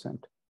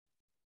 10%.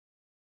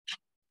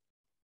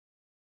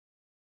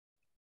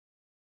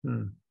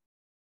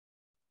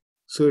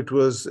 So it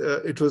was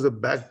a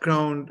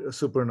background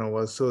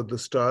supernova. So the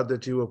star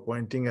that you were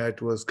pointing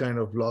at was kind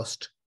of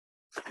lost.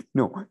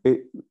 No,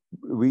 it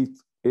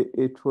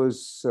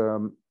was.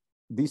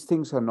 These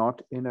things are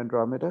not in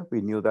Andromeda.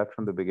 We knew that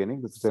from the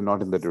beginning because they're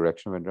not in the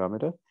direction of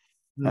Andromeda,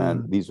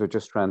 and these were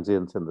just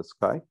transients in the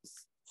sky.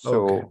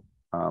 So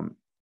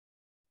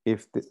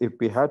if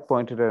we had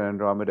pointed at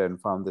Andromeda and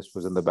found this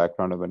was in the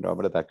background of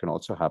Andromeda, that can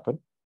also happen.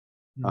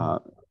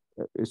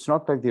 It's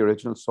not like the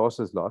original source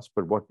is lost,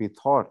 but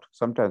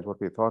sometimes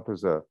what we thought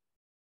was a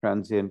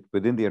transient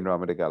within the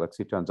Andromeda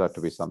galaxy turns out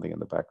to be something in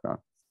the background.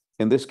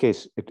 In this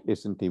case, it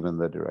isn't even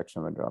the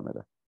direction of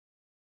Andromeda.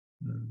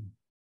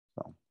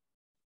 So,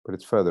 but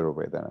it's further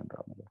away than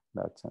Andromeda,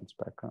 in that sense,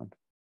 background.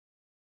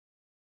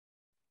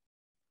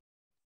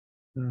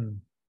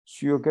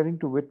 So you're getting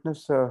to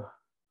witness a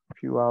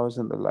few hours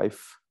in the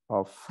life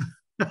of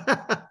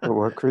the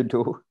work we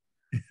do.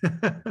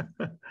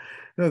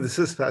 No, this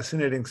is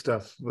fascinating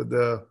stuff with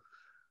the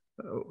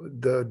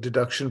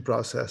deduction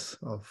process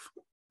of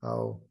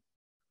how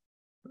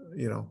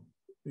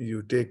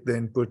you take the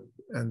input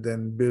and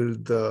then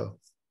build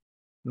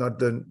not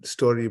the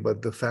story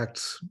but the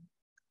facts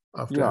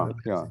after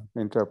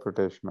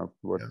interpretation of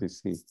what we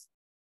see.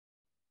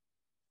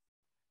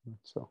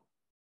 So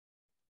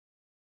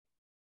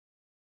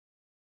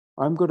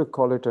I'm going to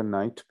call it a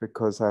night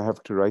because I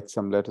have to write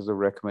some letters of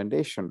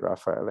recommendation,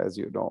 Rafael, as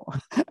you know.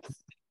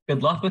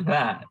 Good luck with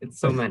that. It's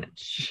so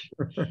much.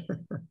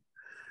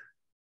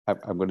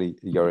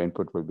 Your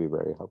input will be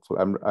very helpful.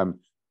 I'm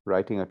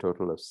writing a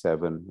total of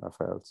 7,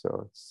 Rafael,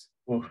 so it's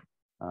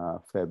a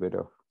fair bit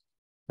of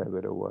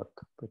work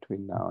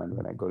between now and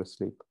when I go to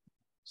sleep.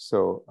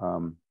 So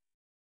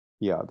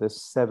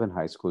there's 7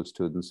 high school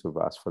students who've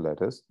asked for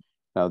letters.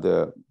 Now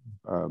the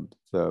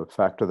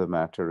fact of the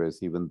matter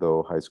is, even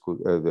though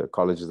the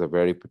colleges are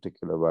very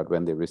particular about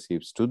when they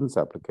receive students'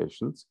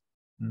 applications,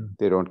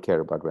 they don't care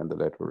about when the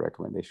letter of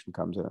recommendation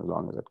comes in, as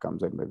long as it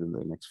comes in within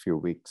the next few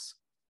weeks.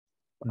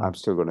 I'm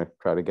still going to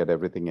try to get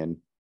everything in,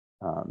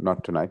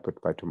 not tonight,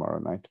 but by tomorrow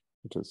night,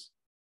 which is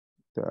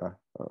the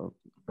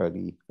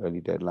early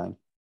deadline.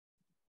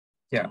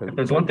 Yeah, if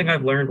there's one thing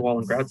I've learned while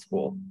in grad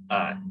school,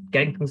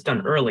 getting things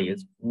done early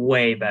is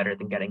way better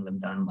than getting them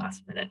done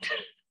last minute.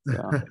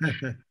 Yeah.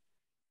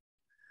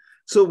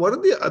 So what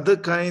are the other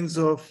kinds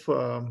of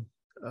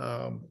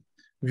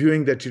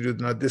viewing that you do?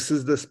 Now, this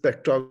is the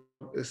spectrograph.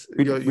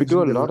 We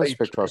do a lot of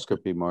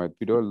spectroscopy, Mohit.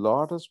 We do a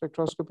lot of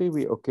spectroscopy.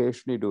 We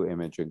occasionally do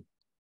imaging.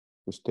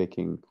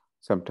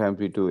 Sometimes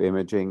we do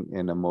imaging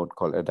in a mode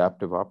called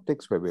adaptive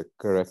optics, where we're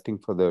correcting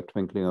for the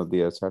twinkling of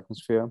the Earth's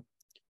atmosphere.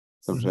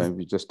 Sometimes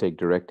we just take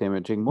direct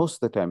imaging. Most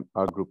of the time,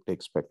 our group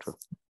takes spectra.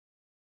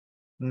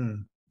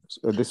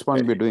 So this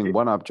one, we're doing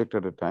one object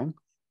at a time.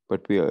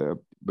 But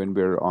when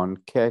we're on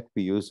Keck,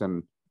 we use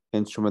an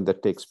instrument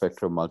that takes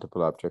spectra of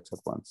multiple objects at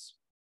once,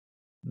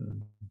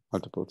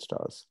 multiple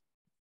stars.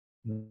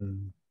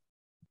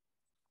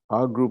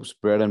 Our group's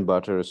bread and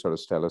butter is sort of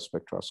stellar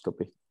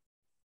spectroscopy.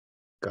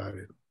 Got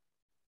it.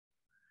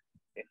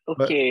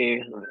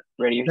 Okay,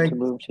 ready to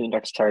move to the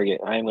next target.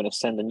 I'm going to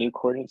send the new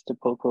coordinates to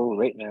Poco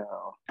right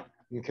now.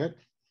 Okay.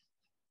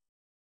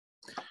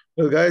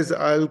 Well, guys,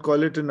 I'll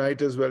call it a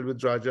night as well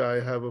with Raja. I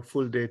have a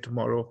full day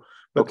tomorrow.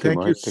 But okay,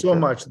 thank you so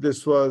much.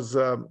 This was,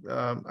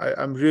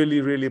 I'm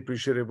really, really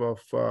appreciative of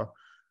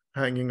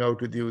hanging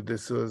out with you.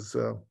 This was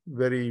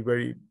very,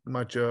 very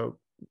much a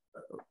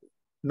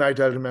night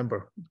I'll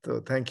remember.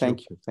 So thank you.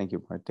 Thank you. Thank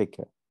you. Take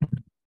care.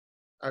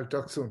 I'll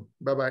talk soon.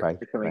 Bye-bye. Bye.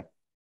 Bye.